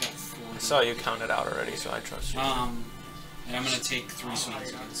 I got 4. I saw you count it out already, so I trust you. And I'm gonna take 3 swings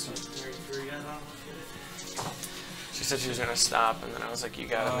against it. She said she was gonna stop, and then I was like, you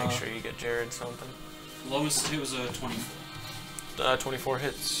gotta make sure you get Jared something. Lowest hit was a 24. 24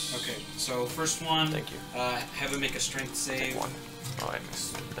 hits. Okay, so first one. Thank you. Have him make a strength save. Take 1. Oh, I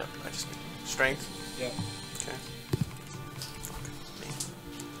missed that. I just strength. Yep. Okay. Fuck me.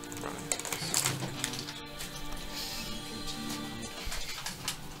 Running.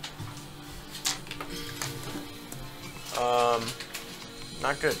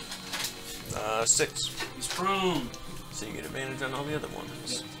 Not good. 6. He's prone. So you get advantage on all the other ones.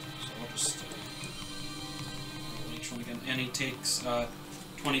 Yep. So I'll just roll each one again. And he takes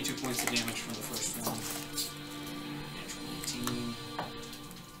 22 points of damage from the first one. Natural 19.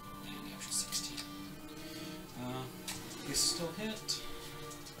 And natural 16. He's still hit.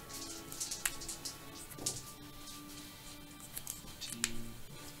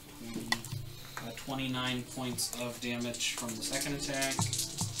 29 points of damage from the second attack.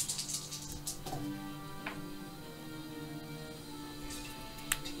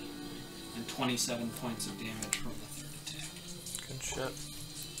 And 27 points of damage from the third attack. Good shit.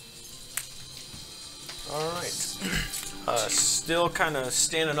 Alright. Still kind of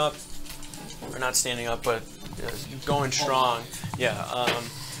standing up. Or not standing up, but going strong. Yeah.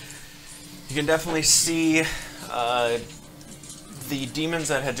 You can definitely see the demons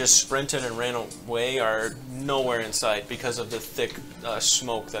that had just sprinted and ran away are nowhere in sight because of the thick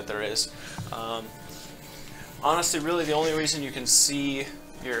smoke that there is. Honestly, really the only reason you can see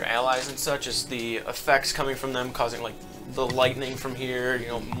your allies and such is the effects coming from them causing like the lightning from here, you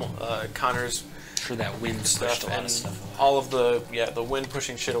know, Connor's For that wind stuff and all of the wind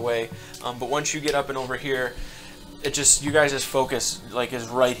pushing shit away. But once you get up and over here, it just, you guys' focus like is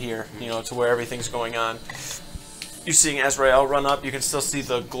right here, you know, to where everything's going on. You seeing Azrael run up, you can still see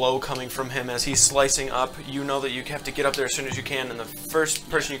the glow coming from him as he's slicing up. You know that you have to get up there as soon as you can, and the first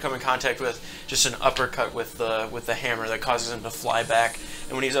person you come in contact with, just an uppercut with the hammer that causes him to fly back.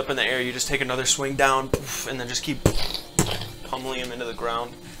 And when he's up in the air, you just take another swing down, poof, and then just keep pummeling him into the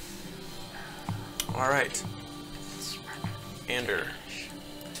ground. Alright. Ander,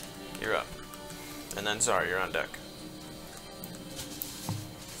 you're up. And then Zar, you're on deck.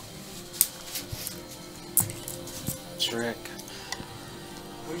 Shrek.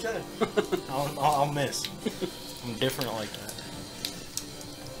 What you said? I'll miss. I'm different like that.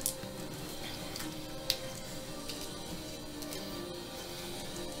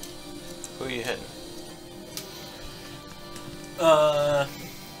 Who are you hitting? Alright,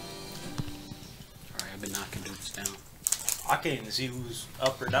 I've been knocking dudes down. I can't even see who's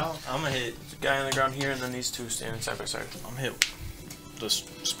up or down. I'm gonna hit The guy on the ground here, and then these two standing side by side. I'm gonna hit the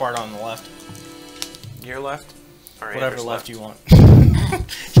Sparta on the left. Your left? Or Whatever Ander's left you want.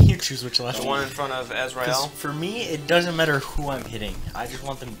 You choose which left. The one in front of 'Cause Azrael? for me, it doesn't matter who I'm hitting. I just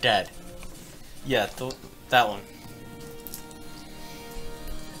want them dead. Yeah, that one.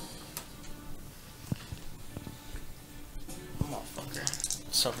 Motherfucker.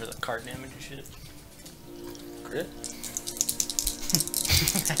 Suffer the card damage and shit. Crit?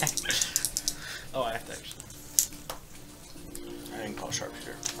 Oh, I have to actually. I didn't call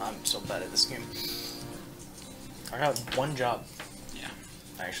sharpshooter. I'm so bad at this game. I got one job. Yeah.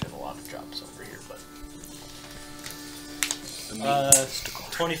 I actually have a lot of jobs over here, but. The meat.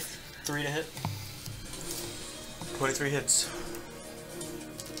 23 to hit. 23 hits.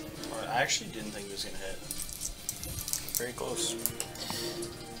 I actually didn't think he was gonna hit. Very close.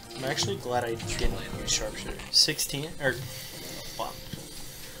 I'm actually glad I didn't use sharpshooter. 16 or well,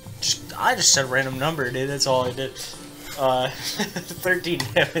 I just said a random number, dude. That's all I did. 13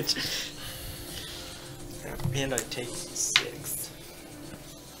 damage. And I take 6.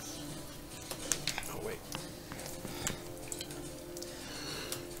 Oh, wait.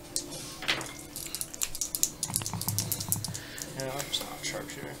 Yeah, I'm just not a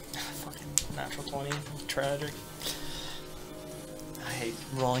sharpshooter. Fucking natural 20. Tragic. I hate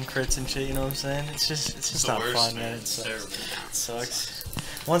rolling crits and shit, you know what I'm saying? It's just the not worst, fun, man. man. It It's sucks. terrible. It sucks.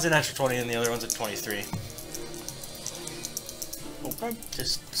 One's a natural 20 and the other one's a 23. I'm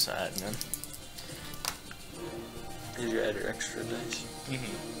just sad, man. Did you add your extra dice?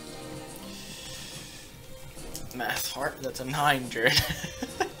 Math heart, that's a 9, Jared.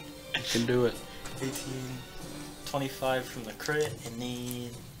 You can do it. 18, 25 from the crit, and then...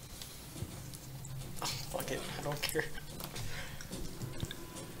 Oh, fuck it, I don't care.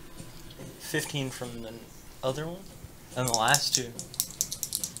 15 from the other one, and the last two.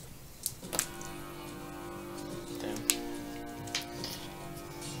 Damn.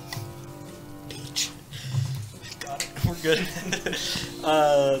 H. Got it, we're good.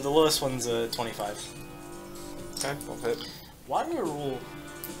 The lowest one's a 25. Okay, we'll hit. Why do I roll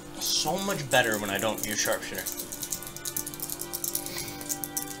so much better when I don't use sharpshooter? It's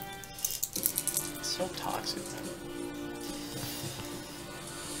so toxic, man.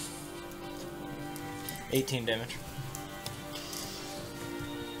 18 damage.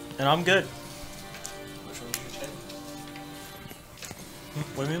 And I'm good. Which one did you take?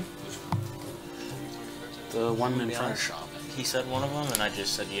 What do you mean? The one in Be front of honest. Shaman. He said one of them, and I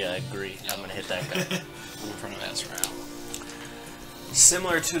just said, yeah, I agree. I'm gonna hit that guy. One in front of Azrael.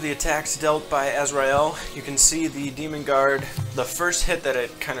 Similar to the attacks dealt by Azrael, you can see the Demon Guard, the first hit that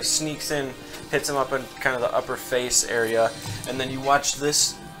it kind of sneaks in, hits him up in kind of the upper face area, and then you watch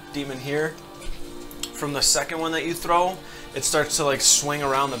this demon here. From the second one that you throw, it starts to like swing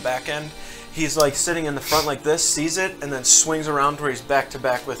around the back end. He's like sitting in the front like this, sees it, and then swings around where he's back to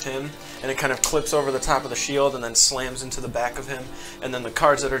back with him, and it kind of clips over the top of the shield and then slams into the back of him. And then the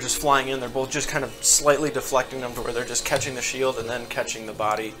cards that are just flying in, they're both just kind of slightly deflecting them to where they're just catching the shield and then catching the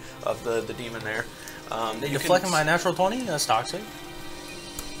body of the demon there. You Deflecting my natural 20? That's toxic.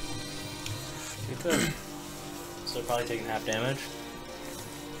 You could. So they're probably taking half damage.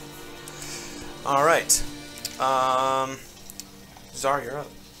 Alright. Zar, you're up.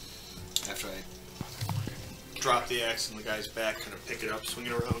 After I drop the axe in the guy's back, kind of pick it up, swing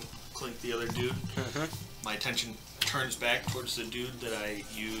it around, clink the other dude, my attention turns back towards the dude that I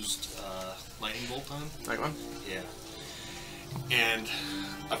used lightning bolt on. Like one? Yeah. And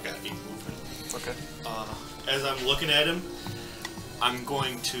I've got 8 movement. Okay. As I'm looking at him, I'm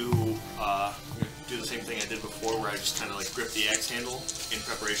going to do the same thing I did before, where I just kind of like grip the axe handle in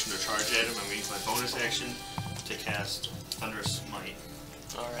preparation to charge at him. I'm going to use my bonus action to cast Thunderous Smite.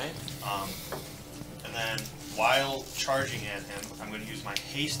 Alright. And then while charging at him, I'm going to use my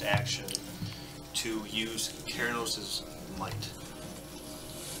haste action to use Keranos' might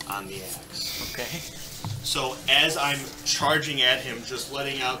on the axe. Okay. So as I'm charging at him, just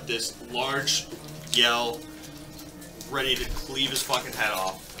letting out this large yell, ready to cleave his fucking head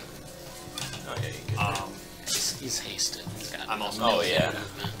off. Oh yeah, you get He's hasted. He's got I'm also Oh, yeah.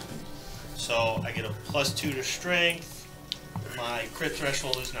 movement. So I get a +2 to strength. My crit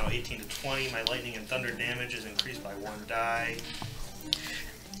threshold is now 18 to 20. My lightning and thunder damage is increased by 1 die.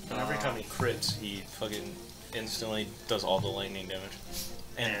 And every time he crits, he fucking instantly does all the lightning damage.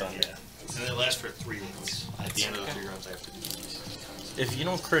 And thunder. Yeah. And it lasts for 3 rounds. At the end of the 3 rounds, I have to do these. If you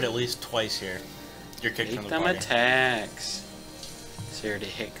don't crit at least twice here, you're kicked from Make the them party. attacks. So your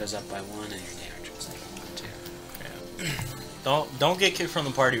hit goes up by 1 and your damage goes up by 1 too. Don't get kicked from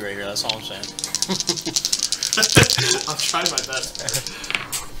the party right here. That's all I'm saying. I'll try my best.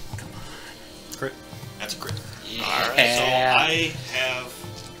 Crit. That's a crit. Yeah. Alright, so I have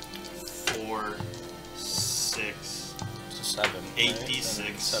 4, 6, So 7.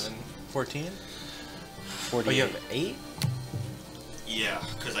 8d6. 7. 14? 48. Oh, you have 8? Yeah,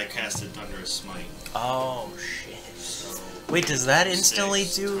 because I casted Thunderous Smite. Oh, shit. So Wait, does that instantly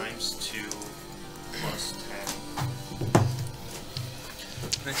 6 do... times 2 plus 10.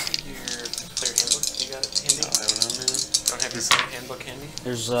 Can I see your player handbook? You got it handy? I don't know, man. Don't have your player handbook handy?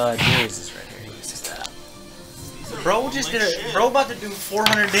 There's Jerry's right here. He uses that. Bro just did it. Bro about to do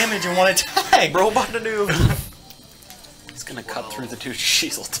 400 damage in one attack. Bro, about to do. He's gonna cut through the 2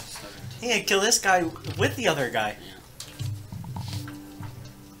 shield. He can kill this guy with the other guy.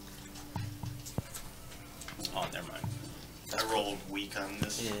 Oh, never mind. I rolled weak on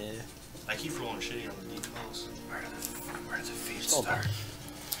this. Yeah. I keep rolling shitty on the decals. Where do the feet Still start? there.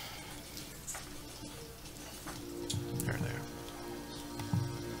 There, there.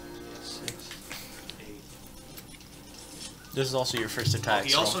 6, 8. This is also your first attack. He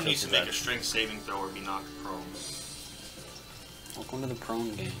so also don't needs feel to too make a bad. strength saving throw or be knocked prone. Welcome to the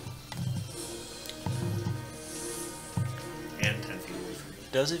prone game. And 10 feet away from me.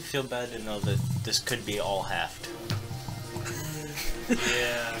 Does it feel bad to know that this could be all halved?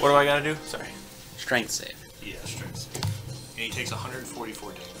 Yeah. What do I gotta do? Sorry. Strength save. Yeah, strength save. And he takes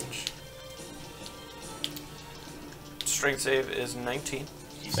 144 damage. Strength save is 19.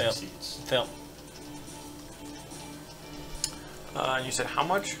 He Fail. succeeds. Fail. And you said how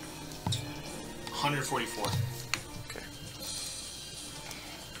much? 144. Okay.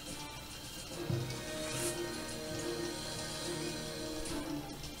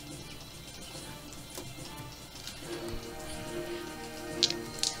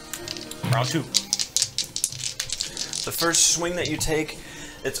 Round 2. The first swing that you take,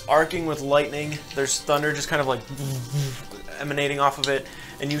 it's arcing with lightning. There's thunder just kind of like emanating off of it,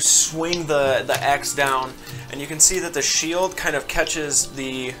 and you swing the axe down, and you can see that the shield kind of catches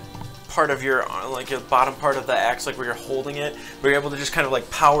the part of your, like your bottom part of the axe, like where you're holding it, but you're able to just kind of like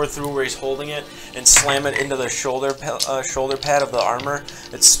power through where he's holding it and slam it into the shoulder pad of the armor.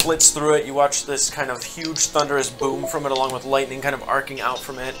 It splits through it. You watch this kind of huge thunderous boom from it, along with lightning kind of arcing out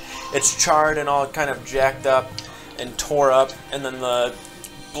from it. It's charred and all kind of jacked up and tore up, and then the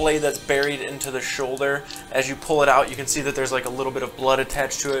blade that's buried into the shoulder, as you pull it out, you can see that there's like a little bit of blood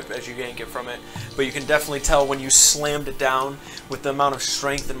attached to it as you yank it from it, but you can definitely tell when you slammed it down with the amount of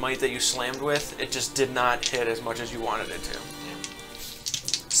strength and might that you slammed with, it just did not hit as much as you wanted it to.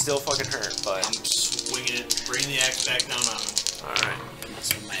 Still fucking hurt, but I'm swinging it, bringing the axe back down on him. alright. I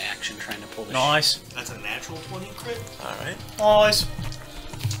must be my action trying to pull this. Nice. That's a natural 20 crit. Alright. Nice.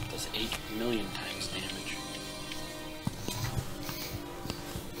 Does 8 million times damage.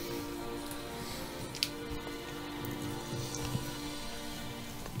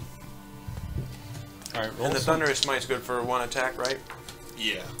 Alright, And the Thunderous Smite's good for one attack, right?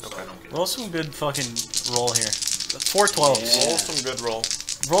 Yeah. So Okay. I don't get roll some good fucking roll here. 4 12s. Yeah. Roll some good roll.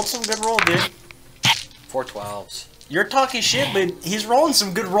 Roll some good roll, dude. 4 12s. You're talking shit, but he's rolling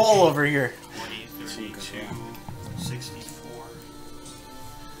some good roll over here. 20, 32, 64.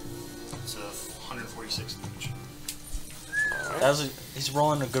 It's a 146 damage. That was he's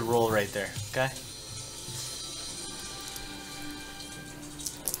rolling a good roll right there. Okay.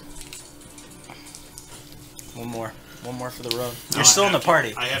 One more for the road. No, You're still I in the have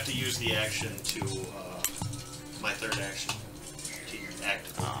party. I have to use the action to, my third action to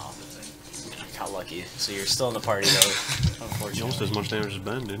activate Oh. the thing. Got lucky. So you're still in the party though. He almost Unfortunately. does as much damage as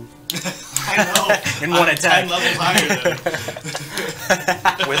Ben, dude. I know. In one I'm attack. 10 levels higher than him.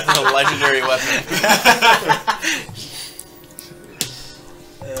 With the legendary weapon.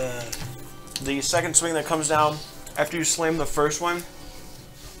 The second swing that comes down, after you slam the first one, you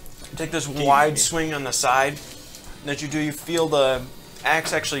take this wide swing on the side. And as you do, you feel the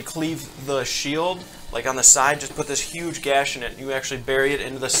axe actually cleave the shield, like on the side, just put this huge gash in it. You actually bury it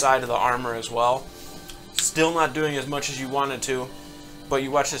into the side of the armor as well. Still not doing as much as you wanted to, but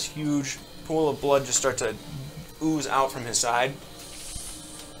you watch this huge pool of blood just start to ooze out from his side.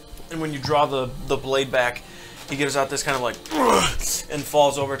 And when you draw the blade back, he gives out this kind of like and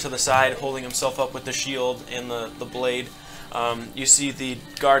falls over to the side, holding himself up with the shield and the blade. You see the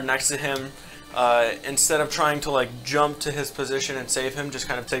guard next to him, instead of trying to like jump to his position and save him, just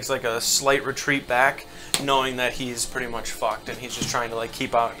kind of takes like a slight retreat back, knowing that he's pretty much fucked, and he's just trying to like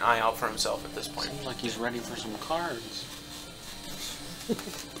keep an eye out for himself at this point. Seems like he's ready for some cards.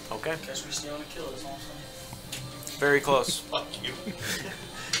 Okay. Guess we still want to kill this all of Very close. Fuck you.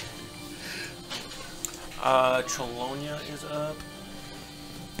 Cholonia is up.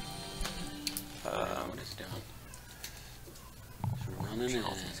 What is he doing? He's running in.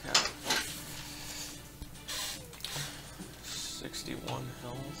 He's got 61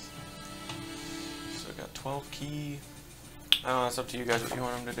 health. So got 12 key. I don't know, it's up to you guys what you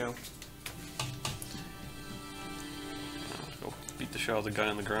want him to do. Go beat the shit out of the guy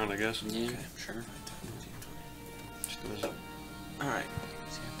on the ground, I guess. Yeah, sure. Just do his Alright.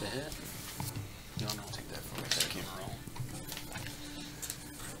 Does he have to hit? No, take that for me. Thank you.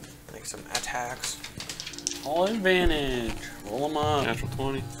 Make some attacks. All advantage. Roll him up. natural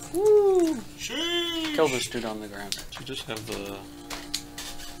 20. Woo! Sheesh. Kill this dude on the ground. You just have the.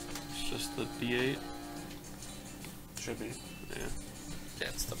 It's just the D8. Should be. Yeah.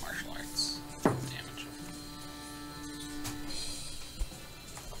 That's the martial arts damage.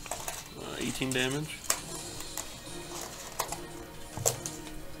 18 damage.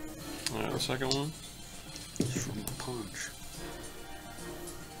 Alright, the second one. Just from the punch.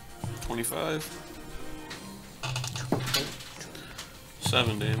 25.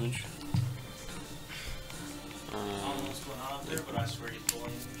 7 damage. what's going on up there, but I swear he's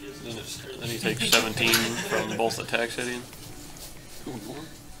bullying the kids. Then he takes 17 from both attacks hitting.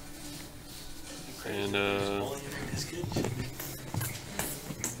 And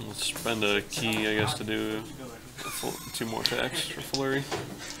let's spend a key, I guess, to do 2 more attacks for flurry.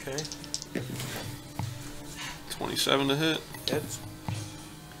 Okay. 27 to hit. Hits.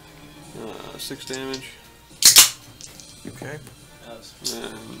 6 damage. Okay.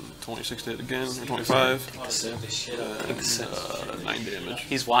 And 26 to hit again, or 25. And 9 damage.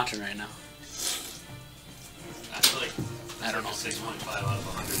 He's watching right now. I feel like I don't know. 6.5 out of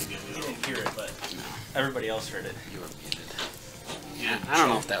 100 again. He didn't hear it, but everybody else heard it. You were muted. Yeah, I don't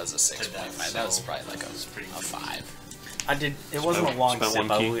know if that was a 6.5. That was probably like a 5. I did. It wasn't a long spent sip.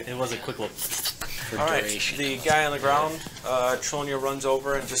 one key. It was a quick little. For Alright, duration. the guy on the ground, Cholonia runs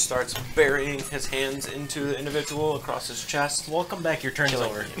over and just starts burying his hands into the individual across his chest. Welcome back. Your turn's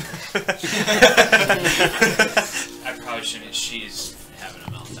over. I probably shouldn't. She's having a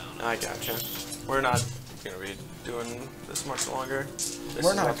meltdown. I gotcha. We're not going to be doing this much longer. This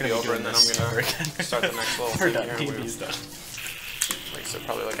We're is not about to going be to be over, doing and then this I'm ever going again. to start the next level. We're thing done. here. D&D's done. Like I said,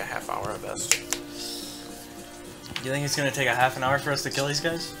 probably like a half hour at best. You think it's gonna take a half an hour for us to kill these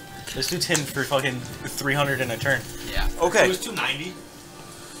guys? This dude's hitting for fucking 300 in a turn. Yeah. It Okay. was 290.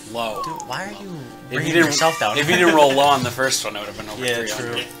 Low. Dude, why are you If you bringing didn't yourself down? If you didn't roll low on the first one, it would have been over Yeah,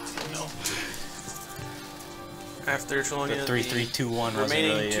 300. true. After Cholonia, The 3, 3, 2, 1 wasn't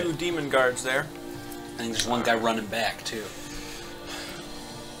remaining really 2 it. demon guards there. I think there's one guy running back too.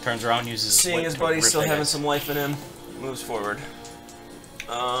 Turns around, uses Seeing whip his to buddy rip still that having guy. some life in him, moves forward.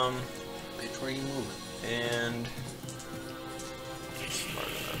 Bitch, where you moving? And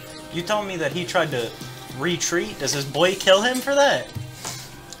You telling me that he tried to retreat? Does his boy kill him for that?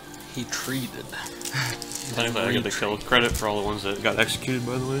 He treated. Thankfully, I get the kill credit for all the ones that got executed,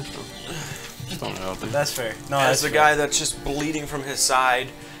 by the way. So just throwing it out there. That's fair. No, as that's the fair. guy that's just bleeding from his side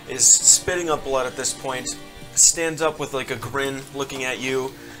is spitting up blood at this point, stands up with like a grin looking at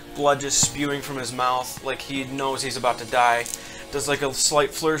you, blood just spewing from his mouth like he knows he's about to die, does like a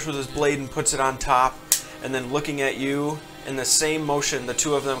slight flourish with his blade and puts it on top, and then looking at you in the same motion, the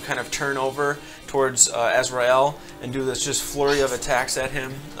two of them kind of turn over towards Azrael and do this just flurry of attacks at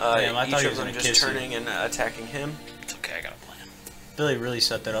him, Damn, I thought each he of was them gonna just kiss you. turning and attacking him. It's okay, I got a plan. Billy really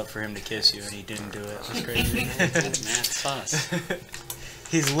set that up for him to kiss you, and he didn't do it. It's crazy. Mad sauce.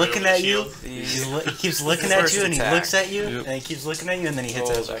 He's looking at you. He keeps looking at First you, and he attack. looks at you, Yep. and he keeps looking at you, and then he hits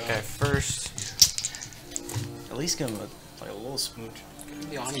Roll us. that guy first. At least give him like a little smooch.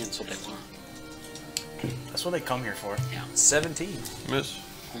 The audience will be more. That's what they come here for. 17. Miss.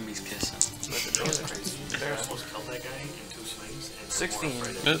 Homies kissing. They're supposed to kill that guy in 2 swings. And 16.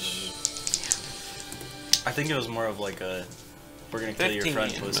 Miss. I think it was more of like a, we're gonna kill your 15.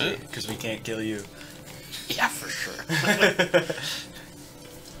 friend pussy because we can't kill you. Yeah, for sure.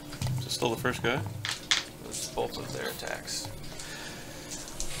 still the first guy. That's both of their attacks.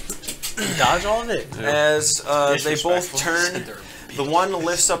 Dodge all of it. Yeah. As they both Disrespectful. turn, the one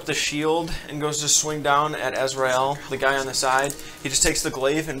lifts up the shield and goes to swing down at Azrael, the guy on the side. He just takes the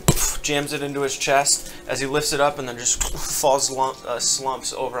glaive and jams it into his chest as he lifts it up and then just falls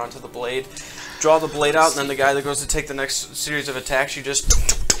slumps over onto the blade. Draw the blade out, and then the guy that goes to take the next series of attacks, you just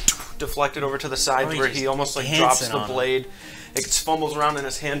deflect it over to the side Oh, he where just he almost like hands drops it the on him. blade. It fumbles around in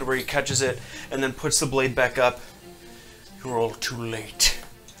his hand where he catches it and then puts the blade back up. You're all too late.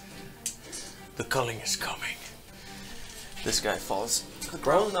 The culling is coming. This guy falls.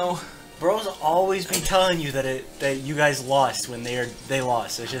 Bro, no. Bros always be telling you that you guys lost when they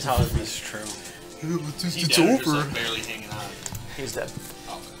lost. It's just how it is. True. It's over. Barely hanging on. He's dead.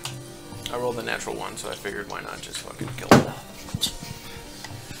 Oh. I rolled a natural one, so I figured why not just fucking kill him.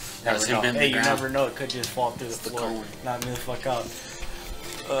 Has him in Hey, the you ground. never know. It could just fall through the the floor. cone. Not me the fuck out.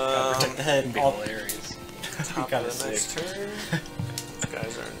 Gotta protect the head. It'd be All- hilarious. Top Kinda of the next sick. turn. These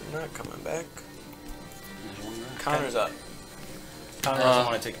guys are not coming back. There's one guy. Connor's up. Connor doesn't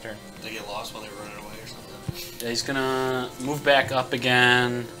want to take a turn. They get lost while they were running away or something. Yeah, he's gonna move back up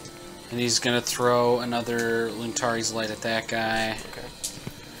again, and he's gonna throw another Luntari's Light at that guy. Okay.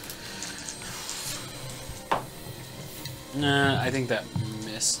 Nah, I think that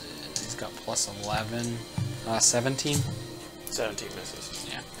misses. He's got plus 11. 17? 17 misses.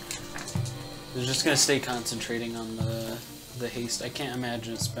 Yeah. They're just gonna stay concentrating on the haste. I can't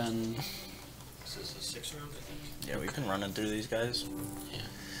imagine it's been... This is the 6th round, I think. Yeah, we've been running through these guys. Yeah.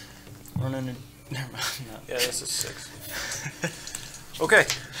 Running in... Never mind. No. Yeah, this is 6. Okay.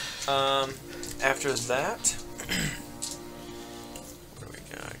 After that, what do we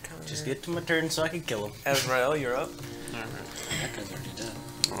got? Connor. Just get to my turn so I can kill him. Azrael, you're up. That guy's already dead.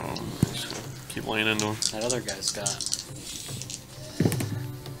 Just gonna keep laying into him. That other guy's got...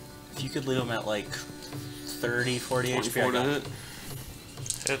 If you could leave him at like 30, 40 HP, 24 I to got hit.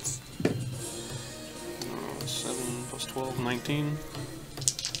 It's 7 plus 12, 19.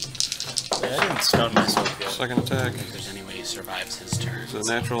 Yeah, I didn't stun myself yet. Second I don't attack. think there's any way he survives his turn. It's a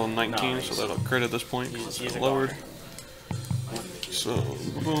natural 19, Nice. so that'll crit at this point. He's It's a lowered. goner. So,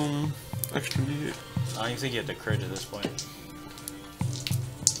 boom. Extra D8. I don't even think you have to crit at this point.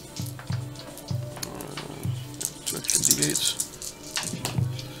 2 extra D8s.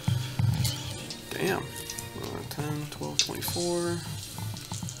 Damn. 10, 12, 24.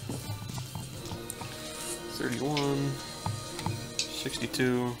 31.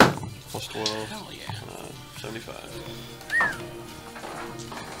 62. Plus 12. Hell yeah. 75.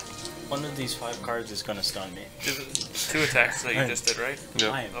 One of these 5 cards is gonna stun me. 2 attacks that you just did, right? I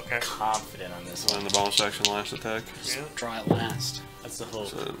Yep. am Okay. confident on this And one. then the bonus action, last attack. Yeah. Draw it last. That's the hope.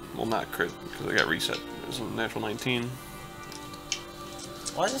 So, well, not crit, because I got reset. It's a natural 19.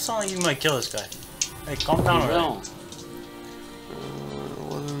 Why does it sound like you might kill this guy? Hey, calm down already. Well,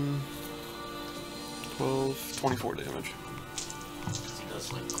 11, 12, 24 damage. he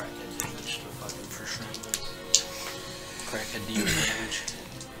does like crackhead damage to fucking for sure. Crackhead demon damage.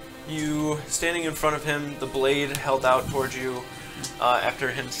 You standing in front of him, the blade held out towards you. After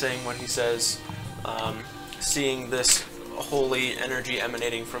him saying what he says, seeing this holy energy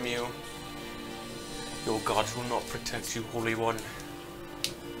emanating from you. Your gods will not protect you, Holy One.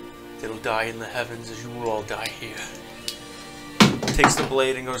 They'll die in the heavens as you will all die here. Takes the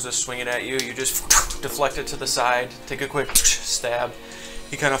blade and goes to swing it at you. You just deflect it to the side, take a quick stab.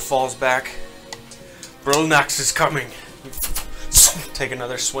 He kind of falls back. Brolnax is coming. Take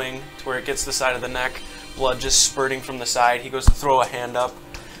another swing to where it gets the side of the neck. Blood just spurting from the side. He goes to throw a hand up.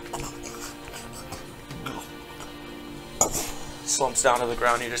 Slumps down to the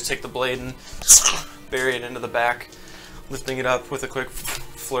ground. You just take the blade and bury it into the back, lifting it up with a quick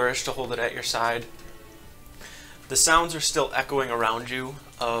flourish to hold it at your side. The sounds are still echoing around you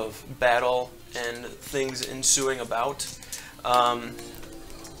of battle and things ensuing about.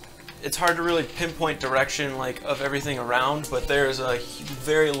 It's hard to really pinpoint direction of everything around, but there is a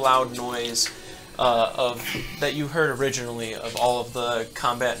very loud noise that you heard originally of all of the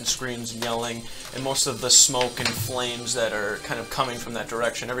combat and screams and yelling, and most of the smoke and flames that are kind of coming from that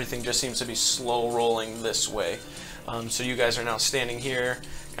direction. Everything just seems to be slow rolling this way. So you guys are now standing here,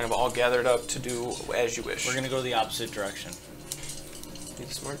 kind of all gathered up to do as you wish. We're gonna go the opposite direction. Be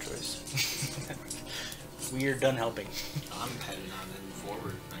the smart choice. We are done helping. I'm heading on in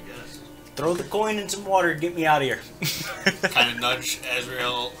forward, I guess. Throw the coin in some water, get me out of here. Kind of nudge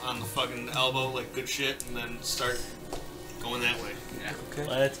Azrael on the fucking elbow like good shit, and then start going that way. Yeah. Okay.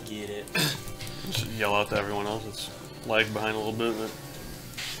 Let's get it. Just yell out to everyone else. It's lagged behind a little bit, but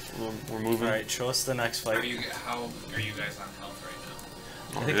we're moving. Alright, show us the next fight. How are you guys on health right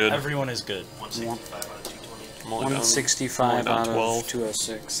I think good. everyone is good. 165 out of 220. I'm only down- 165 down out 12. of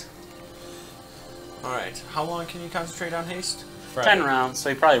 206. All right. How long can you concentrate on haste? 10 rounds, so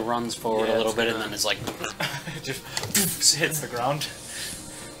he probably runs forward Yeah, a little it's bit and gonna- then it's like, Just hits the ground.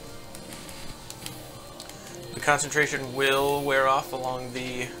 The concentration will wear off along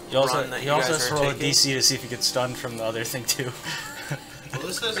the You also, run that he you also guys has to are roll a taking. DC to see if he gets stunned from the other thing too. Well,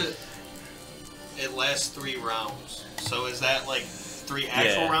 this says it lasts 3 rounds. So is that like 3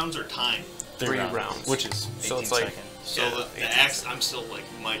 actual Yeah. rounds or time? 3 rounds. which is 18 So it's like- seconds. So Yeah, the 18 axe, I'm still like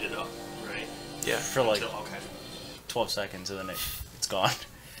mited up, right? Yeah. For like Until, okay. 12 seconds and then it's gone.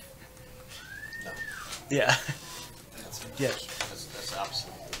 No. Yeah. Yeah. That's the opposite.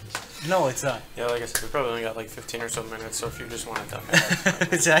 No, it's not. Yeah, like I said, we probably only got like 15 or so minutes, so if you just want to dump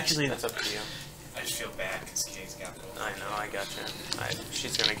it, It's actually that's up to you. I just feel bad because Kay's got the. I know, I got you.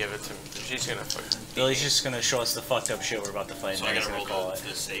 She's gonna give it to me. She's gonna fucking. Billy's just gonna show us the fucked up shit we're about to fight. So and I he's gotta gonna roll call it.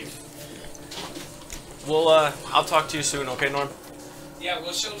 the save. Well, I'll talk to you soon, okay, Norm? Yeah,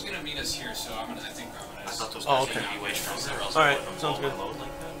 well, Show's gonna meet us here, so I think I'm gonna. I thought those Oh, guys okay. were gonna be way stronger. Else All right, I wouldn't have sounds rolled good. my load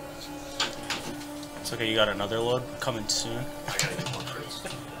like that. It's okay, you got another load coming soon. I gotta get more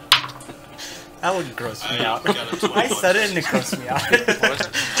crits. That would gross me I out. got a 21. I said it and it grossed me out. What was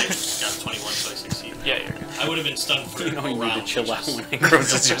it? I got 21, so I succeeded. Yeah, you're good. I would have been stunned for you know a you need round, to chill which out is- when it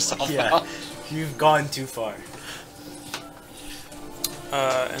grosses yourself Yeah. out. You've gone too far.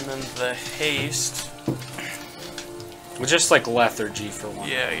 And then the haste. With just like lethargy for one.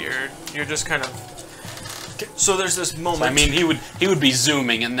 Yeah, you're just kind of. So there's this moment. So, I mean, he would be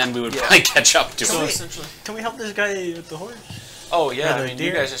zooming, and then we would Yeah. probably catch up to so him. essentially. Can we help this guy with the horse? Oh yeah, Or the I mean,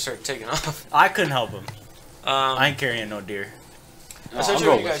 you deer? guys just start taking off. I couldn't help him. I Um, ain't carrying no deer. essentially, I'll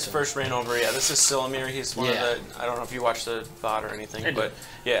when go you guys with him. first ran over, yeah, this is Silamir. He's one Yeah. of the. I don't know if you watched the VOD or anything, I but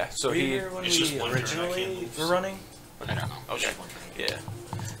yeah. So Were you he. here when it's just we one turn, I originally can't move. were running? I don't know. Okay. Yeah.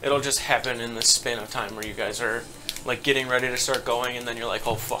 It'll just happen in the span of time where you guys are like getting ready to start going, and then you're like,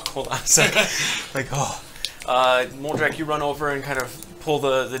 oh fuck, hold on a sec. Like, oh. Moldrak, you run over and kind of pull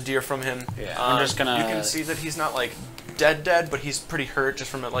the deer from him. Yeah, I'm just gonna- You can see that he's not like dead, but he's pretty hurt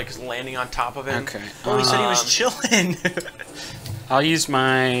just from it like landing on top of him. Okay. Oh, he said he was Um, chilling. I'll use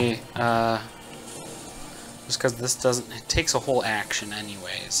my just because this doesn't. It takes a whole action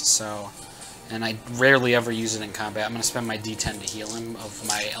anyways. So, and I rarely ever use it in combat. I'm gonna spend my D10 to heal him of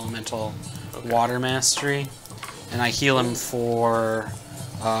my elemental water mastery, and I heal him for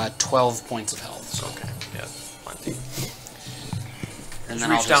 12 points of health. Okay. Yeah. Plenty. And Just then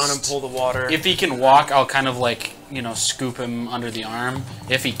reach I'll down just- and pull the water. If he can walk, I'll kind of like scoop him under the arm.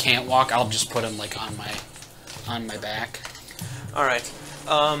 If he can't walk, I'll just put him like on my back. All right.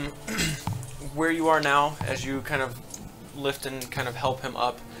 Where you are now, as you kind of lift and kind of help him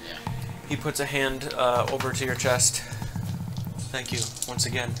up, he puts a hand over to your chest. Thank you once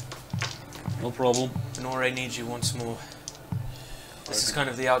again. No problem. Benore needs you once more. This is kind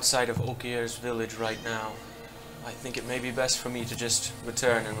of the outside of Okier's village right now. I think it may be best for me to just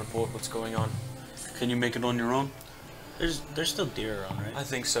return and report what's going on. Can you make it on your own? There's still deer around, right? I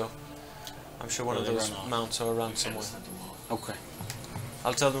think so. I'm sure one Or of they those run off. mounts are around somewhere. Okay.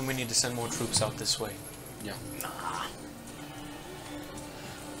 I'll tell them we need to send more troops out this way. Yeah.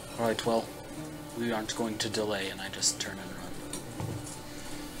 All right. Well, we aren't going to delay, and I just turn and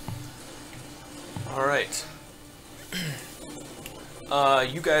run. All right.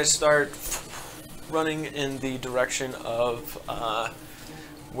 You guys start running in the direction of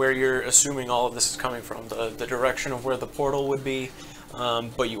where you're assuming all of this is coming from, the direction of where the portal would be.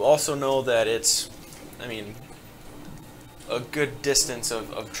 But you also know that it's, I mean, a good distance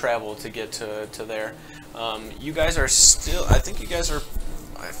of travel to get to there. You guys are still, I think you guys are,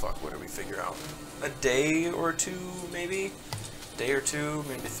 what did we figure out? A day or two, maybe? Day or two,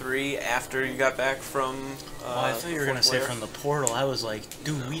 maybe 3 after you got back from. I thought you were gonna Fort say Blair. from the portal. I was like,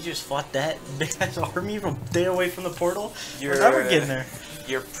 dude, we just fought that big ass army from a day away from the portal. We're never getting there.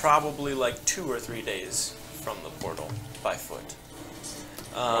 You're probably like 2 or 3 days from the portal by foot.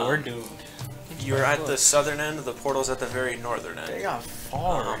 Oh, we're doomed. You're at the southern end. The portal's at the very northern end. They got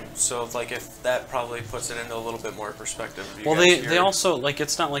far. So like if that probably puts it into a little bit more perspective. You Well, guys- they also like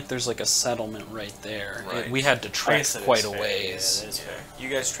it's not like there's like a settlement right there. Right. We had to I trek guess that quite is a fair. ways. Yeah, that is fair. You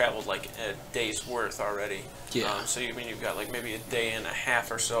guys traveled like a day's worth already. Yeah. So you mean you've got like maybe a day and a half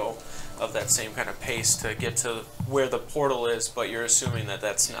or so of that same kind of pace to get to where the portal is, but you're assuming that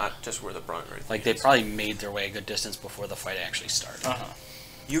that's not just where the brunt right Like they probably made their way a good distance before the fight actually started.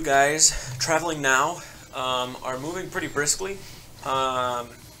 You guys traveling now are moving pretty briskly.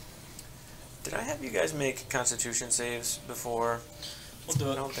 Did I have you guys make Constitution saves before? We'll do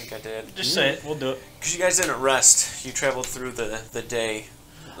I it. don't think I did. Just say it. We'll do it. Because you guys didn't rest. You traveled through the day.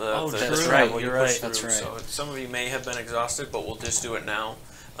 the that's travel right, you you're push right, through. that's right. So some of you may have been exhausted, but we'll just do it now.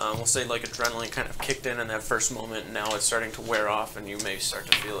 We'll say like adrenaline kind of kicked in that first moment, and now it's starting to wear off, and you may start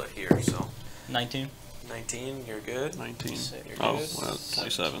to feel it here. So 19. 19, you're good. 19. You're Oh, good. well,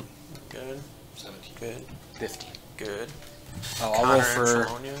 27. Good. 17. Good. 15. Good. Oh, I'll Connor roll and for.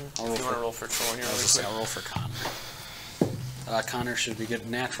 Trelawney. I'll roll If you want for- to roll for Trelawney, I was really gonna say quick. I'll roll for Connor. Connor should be good.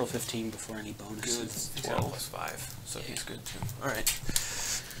 Natural 15 before any Good. bonuses. He's got a 12. +5, so Yeah. he's good too. All right.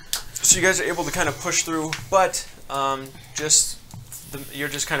 So you guys are able to kind of push through, but you're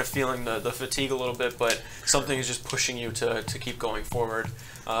just kind of feeling the fatigue a little bit, but something is just pushing you to keep going forward.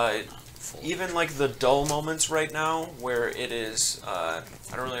 Even like the dull moments right now, where it is, I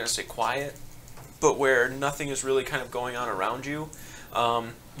don't really want to say quiet, but where nothing is really kind of going on around you,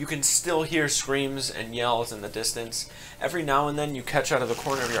 you can still hear screams and yells in the distance. Every now and then you catch out of the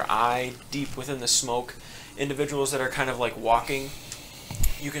corner of your eye, deep within the smoke, individuals that are kind of like walking.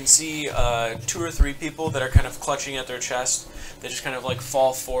 You can see 2 or 3 people that are kind of clutching at their chest. They just kind of like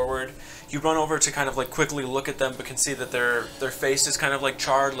fall forward. You run over to kind of like quickly look at them, but can see that their face is kind of like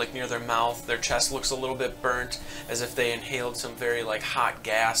charred, like near their mouth. Their chest looks a little bit burnt, as if they inhaled some very like hot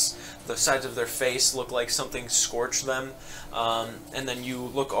gas. The sides of their face look like something scorched them. And then you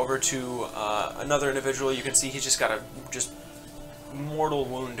look over to another individual. You can see he's just got a mortal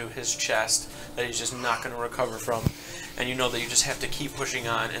wound to his chest that he's just not going to recover from. And you know that you just have to keep pushing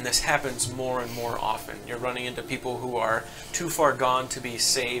on, and this happens more and more often. You're running into people who are too far gone to be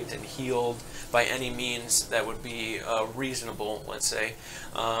saved and healed by any means that would be reasonable, let's say.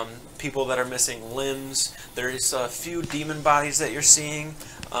 People that are missing limbs. There's a few demon bodies that you're seeing,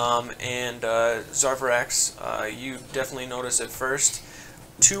 and Zarvarax, you definitely notice at first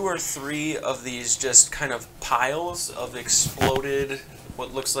 2 or 3 of these just kind of piles of exploded,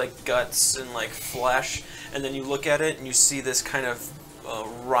 what looks like guts and like flesh, and then you look at it and you see this kind of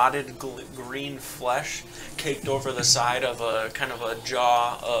rotted green flesh caked over the side of a kind of a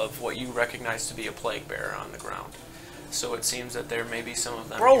jaw of what you recognize to be a plague bearer on the ground. So it seems that there may be some of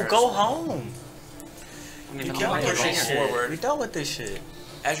them. Bro, here go as well. home. You Even keep though I pushing roll. forward. We dealt with this shit.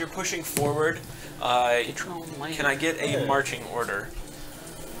 As you're pushing forward, Get your own lane. can I get a Yeah. marching order?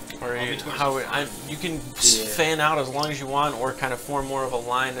 Or I'll be you, towards how the it, front. you can Yeah. fan out as long as you want, or kind of form more of a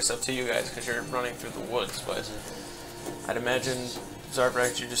line. It's up to you guys because you're running through the woods. But I'd imagine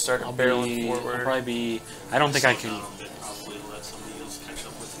Zarvrax, you just started I'll barreling I'll forward. probably be. I don't think I Slow can. down a bit, probably let somebody else catch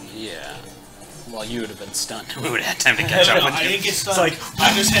up with me. Yeah. Well, you would have been stunned. We would have had time to catch up No, with I you. didn't get stunned. like-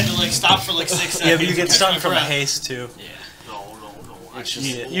 I just had to like stop for like 6 seconds. Yeah, but you get catch stunned my from breath. haste too. Yeah. No. I It's just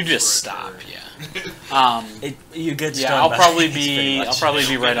just, Yeah. you just stop. Yeah. You get stunned. Yeah. I'll by probably haste pretty be. much. I'll probably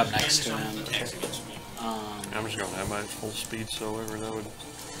be right up next to him. attacks against me. I'm just going to have my full speed, so whatever that would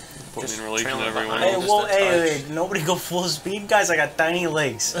put Just me in relation to trailing everyone behind. Hey, else. Just well, a hey, touch. nobody go full speed, guys. I got tiny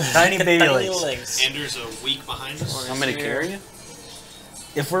legs, tiny baby legs. Anders a week behind us. I'm gonna carry you.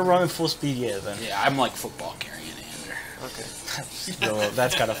 If we're running full speed, yeah, then. Yeah, I'm like football carrying Ander. Okay. No,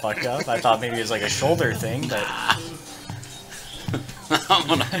 that's kind of fucked up. I thought maybe it was like a shoulder thing, but I'm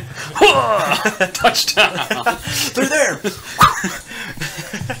gonna touchdown. they're there.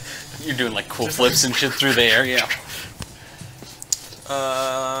 You're doing like cool flips and shit through the air. Yeah.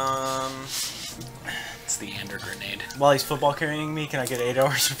 It's the Ander grenade. While he's football carrying me, can I get 8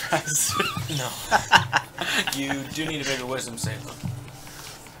 hours surprise? No. You do need to make a wisdom save, though.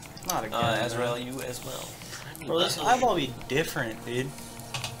 Not again. Azrael, you as well. Bro, this eyeball be different, dude.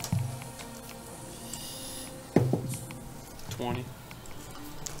 20.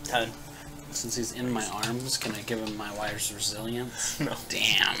 10. Since he's in my arms, can I give him my wife's resilience? No.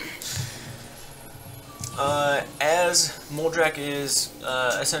 Damn. As Moldrak is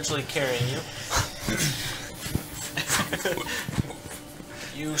essentially carrying you,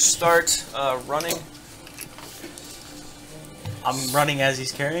 you start running. I'm running as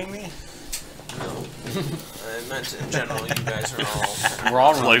he's carrying me? No. I meant in general, you guys are all. We're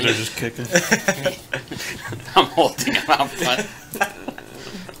all His legs running. are just kicking. I'm holding him out front.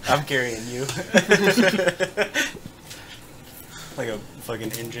 I'm carrying you. Like a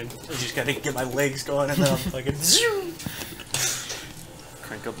fucking engine. I just gotta get my legs going and then I'm fucking zoom.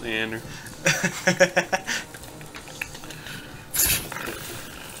 Crank up the Ander.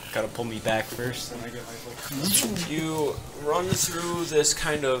 Gotta pull me back first, then I get my fucking. You run through this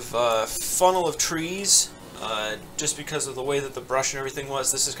kind of funnel of trees, just because of the way that the brush and everything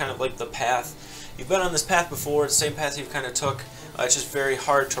was. This is kind of like the path. You've been on this path before, the same path you've kind of took. It's just very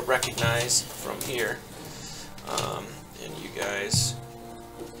hard to recognize from here. And you guys...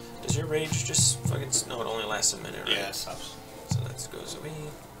 Does your rage just fucking... No, it only lasts a minute, right? Yeah, it stops. So that goes away.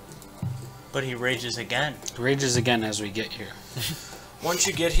 But he rages again. Rages again as we get here. Once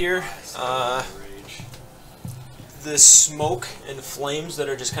you get here, the smoke and flames that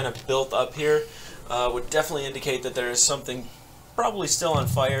are just kind of built up here would definitely indicate that there is something probably still on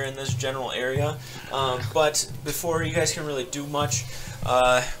fire in this general area. But before you guys can really do much,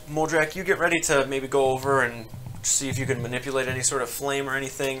 Modrak, you get ready to maybe go over and see if you can manipulate any sort of flame or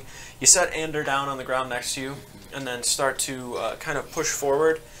anything. You set Ander down on the ground next to you and then start to kind of push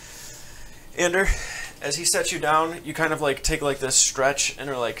forward. Ander, as he sets you down, you kind of like take like this stretch and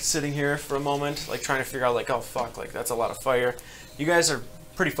are like sitting here for a moment, like trying to figure out like, oh fuck, like that's a lot of fire. You guys are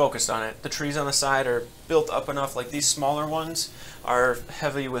pretty focused on it. The trees on the side are built up enough, like these smaller ones are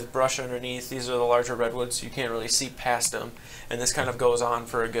heavy with brush underneath. These are the larger redwoods, you can't really see past them. And this kind of goes on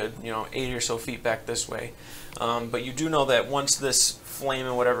for a good, 80 or so feet back this way. But you do know that once this flame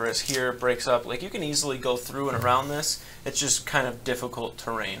and whatever is here breaks up, like you can easily go through and around this. It's just kind of difficult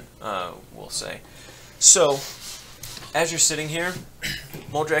terrain, we'll say. So, as you're sitting here,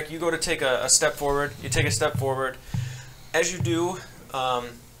 Modrak, you go to take a step forward. You take a step forward. As you do,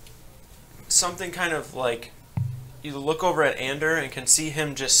 something kind of like, you look over at Ander and can see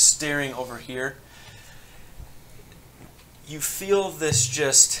him just staring over here. You feel this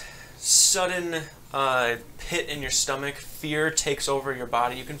just sudden pit in your stomach. Fear takes over your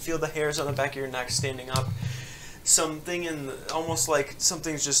body. You can feel the hairs on the back of your neck standing up. Something almost like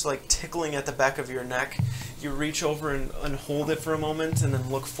something's just like tickling at the back of your neck. You reach over and hold it for a moment and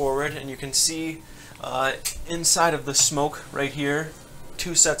then look forward, and you can see inside of the smoke right here,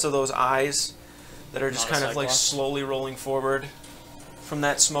 2 sets of those eyes that are just kind of like slowly rolling forward. From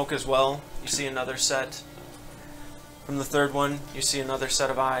that smoke as well, you see another set. From the third one, you see another set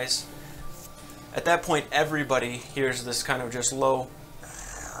of eyes. At that point, everybody hears this kind of just low.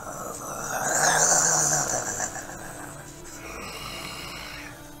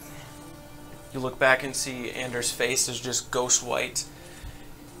 You look back and see Ander's face is just ghost white.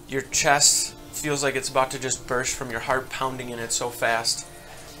 Your chest feels like it's about to just burst from your heart pounding in it so fast.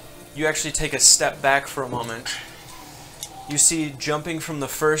 You actually take a step back for a moment. You see jumping from the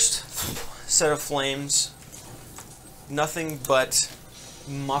first set of flames, nothing but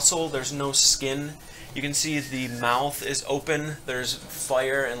muscle, there's no skin. You can see the mouth is open, there's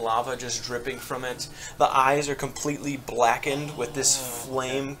fire and lava just dripping from it. The eyes are completely blackened with this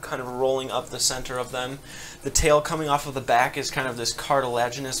flame kind of rolling up the center of them. The tail coming off of the back is kind of this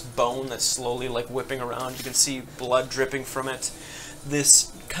cartilaginous bone that's slowly like whipping around. You can see blood dripping from it.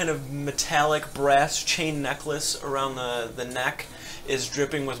 This kind of metallic brass chain necklace around the neck is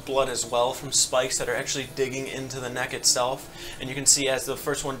dripping with blood as well from spikes that are actually digging into the neck itself. And you can see as the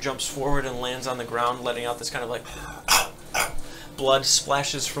first one jumps forward and lands on the ground, letting out this kind of like blood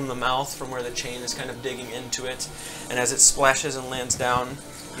splashes from the mouth from where the chain is kind of digging into it. And as it splashes and lands down,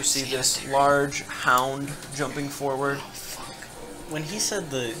 you see this large hound jumping forward. When he said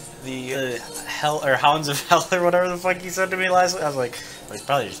the hell or hounds of hell or whatever the fuck he said to me last week, I was like, he's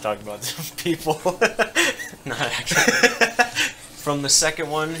probably just talking about some people. Not actually. From the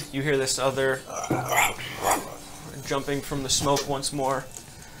second one, you hear this other jumping from the smoke once more.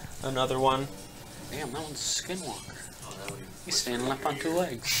 Another one. Damn, that one's a skinwalker. He's standing up on 2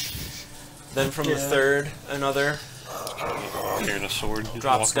 legs. Then from the third, another. Carrying a sword.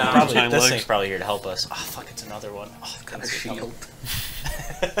 Drops down. Probably, this thing's probably here to help us. Oh fuck, it's another one. Oh, Got a shield.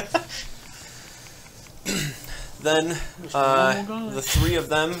 Then the 3 of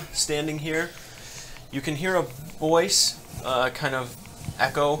them standing here. You can hear a voice kind of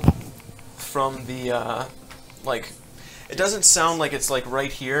echo from the like. It doesn't sound like it's like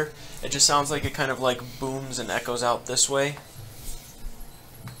right here. It just sounds like it kind of like booms and echoes out this way.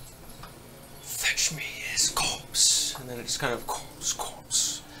 Fetch me his corpse, and then it just kind of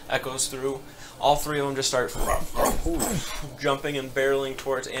corpse echoes through. All 3 of them just start jumping and barreling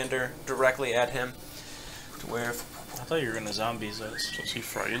towards Ander, directly at him. To where? I thought you were gonna zombies us. Was he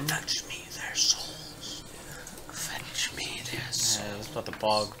frightened? Fetch me their souls. Fetch me their souls. Yeah, it was about the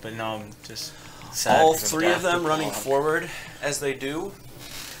bog, but now I'm just sad. All 3 of them running forward. As they do,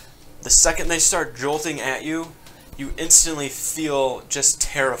 the second they start jolting at you, you instantly feel just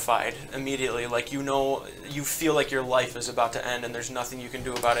terrified immediately. Like you feel like your life is about to end and there's nothing you can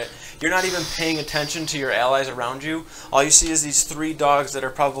do about it. You're not even paying attention to your allies around you. All you see is these 3 dogs that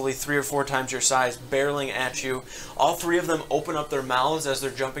are probably 3 or 4 times your size barreling at you. All 3 of them open up their mouths as they're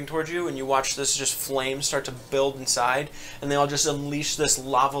jumping towards you, and you watch this just flame start to build inside, and they all just unleash this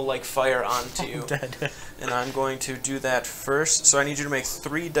lava-like fire onto you. Dead. And I'm going to do that first. So I need you to make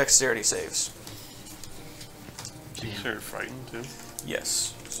 3 dexterity saves. He started frightened too.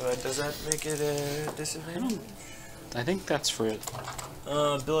 Yes. So does that make it a disadvantage? I think that's for it.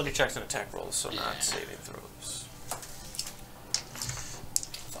 Ability checks and attack rolls, so not saving throws.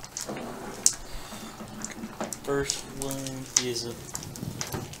 first wound is a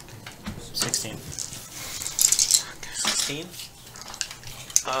 16. 16?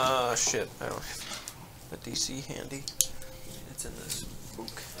 Shit. I don't have the DC handy. It's in this book.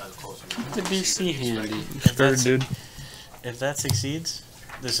 The DC handy. If that's- If that succeeds,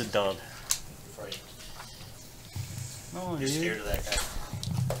 this is a dub. No, You're dude. scared of that guy.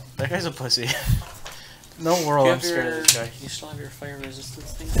 That guy's a pussy. No world I'm scared of this guy. You still have your fire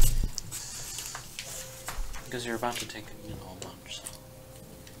resistance thing? Because you're about to take a bunch. So.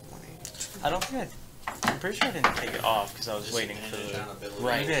 I don't think I'm pretty sure I didn't take it off because I was waiting for the.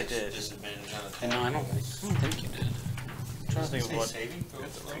 Right. Maybe I did. Disadvantage on attack. No, I don't think you did. I'm trying to think of what. Saving?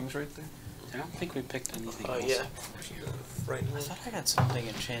 Rings right there. I don't think we picked anything else. Yeah. Right. I thought I got something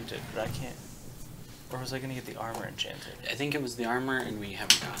enchanted, but I can't. Or was I gonna get the armor enchanted? I think it was the armor, and we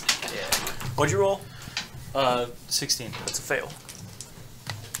haven't gotten it yet. Yeah. What'd you roll? 16. That's a fail.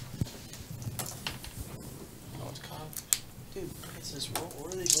 Oh, it's caught. Dude, what is this roll?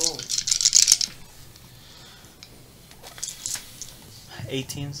 What are these rolling?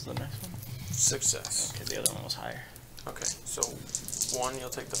 18's the next one. Success. Okay, the other one was higher. Okay, so 1, you'll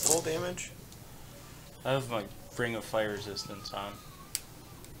take the full damage. I have my Ring of Fire resistance on.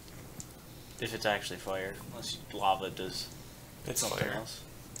 If it's actually fire, unless lava does It's something fire. else.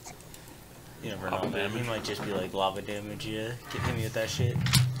 You never know, man. He might just be like lava damage, yeah. Hit me with that shit.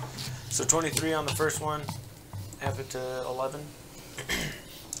 So 23 on the first one. Half it to 11.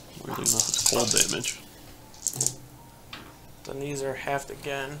 Weirdly enough, it's cold damage. Then these are halved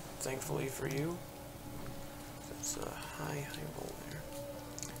again, thankfully for you. That's a high roll there.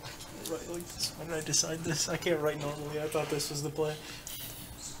 Right like this. Why did I decide this? I can't write normally. I thought this was the play.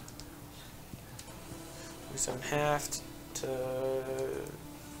 We send halved to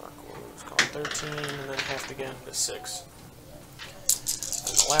fuck, what was it called? 13, and then halved again to 6.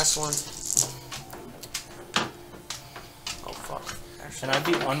 And the last one. Oh fuck. Can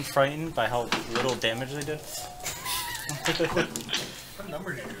Actually, I be unfrightened by how little damage they did? What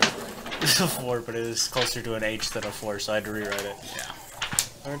number did you roll? It's a 4, but it is closer to an H than a 4, so I had to rewrite it. Yeah.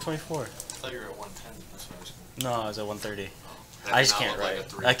 124. I thought you were at 110. That's what I was going No, I was at 130. That I did just not can't look like write. a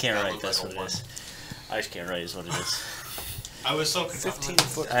 3. I can't That write. looked That's like what a it is. I just can't write. Is what it is. I was so confused. 15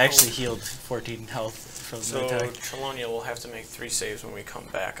 foot. I actually healed 14 health from the So attack. Trelonia will have to make 3 saves when we come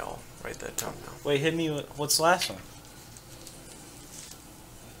back. I'll write that down now. Wait, hit me with what's the last one?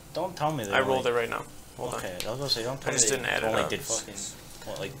 Don't tell me that. I rolled it right now. Hold Okay, on. I was gonna say don't tell I me just that didn't add it it only up. did fucking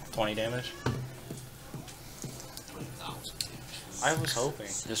what, like 20 damage. 20,000. I was hoping.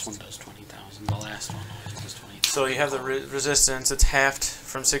 This one does 20,000. The last one always does 20,000. So you have the resistance. It's halved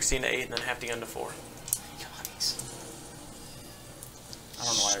from 16 to 8, and then halved again to 4. Yikes. I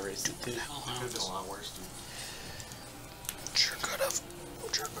don't know why I raised it. Could have been a lot worse, dude. Sure could have.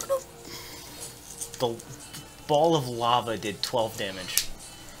 Sure could have. The ball of lava did 12 damage.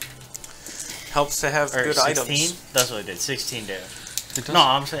 Helps to have Or good 16? items. That's what it did. 16 damage. It does. No,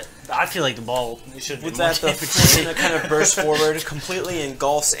 I'm saying I feel like the ball should With be that, the more flame that kind of bursts forward completely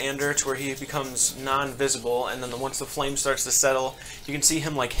engulfs Ander to where he becomes non-visible, and then once the flame starts to settle, you can see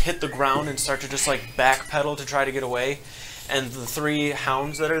him like hit the ground and start to just like backpedal to try to get away. And the 3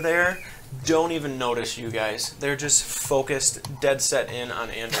 hounds that are there don't even notice you guys. They're just focused, dead set in on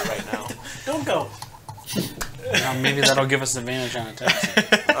Ander right now. Don't go. Maybe that'll give us advantage on attacks.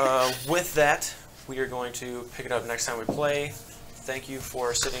 With that, we are going to pick it up next time we play. Thank you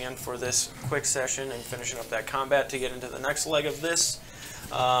for sitting in for this quick session and finishing up that combat to get into the next leg of this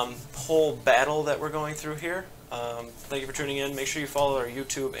whole battle that we're going through here. Thank you for tuning in. Make sure you follow our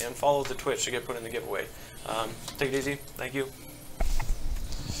YouTube and follow the Twitch to get put in the giveaway. Take it easy. Thank you.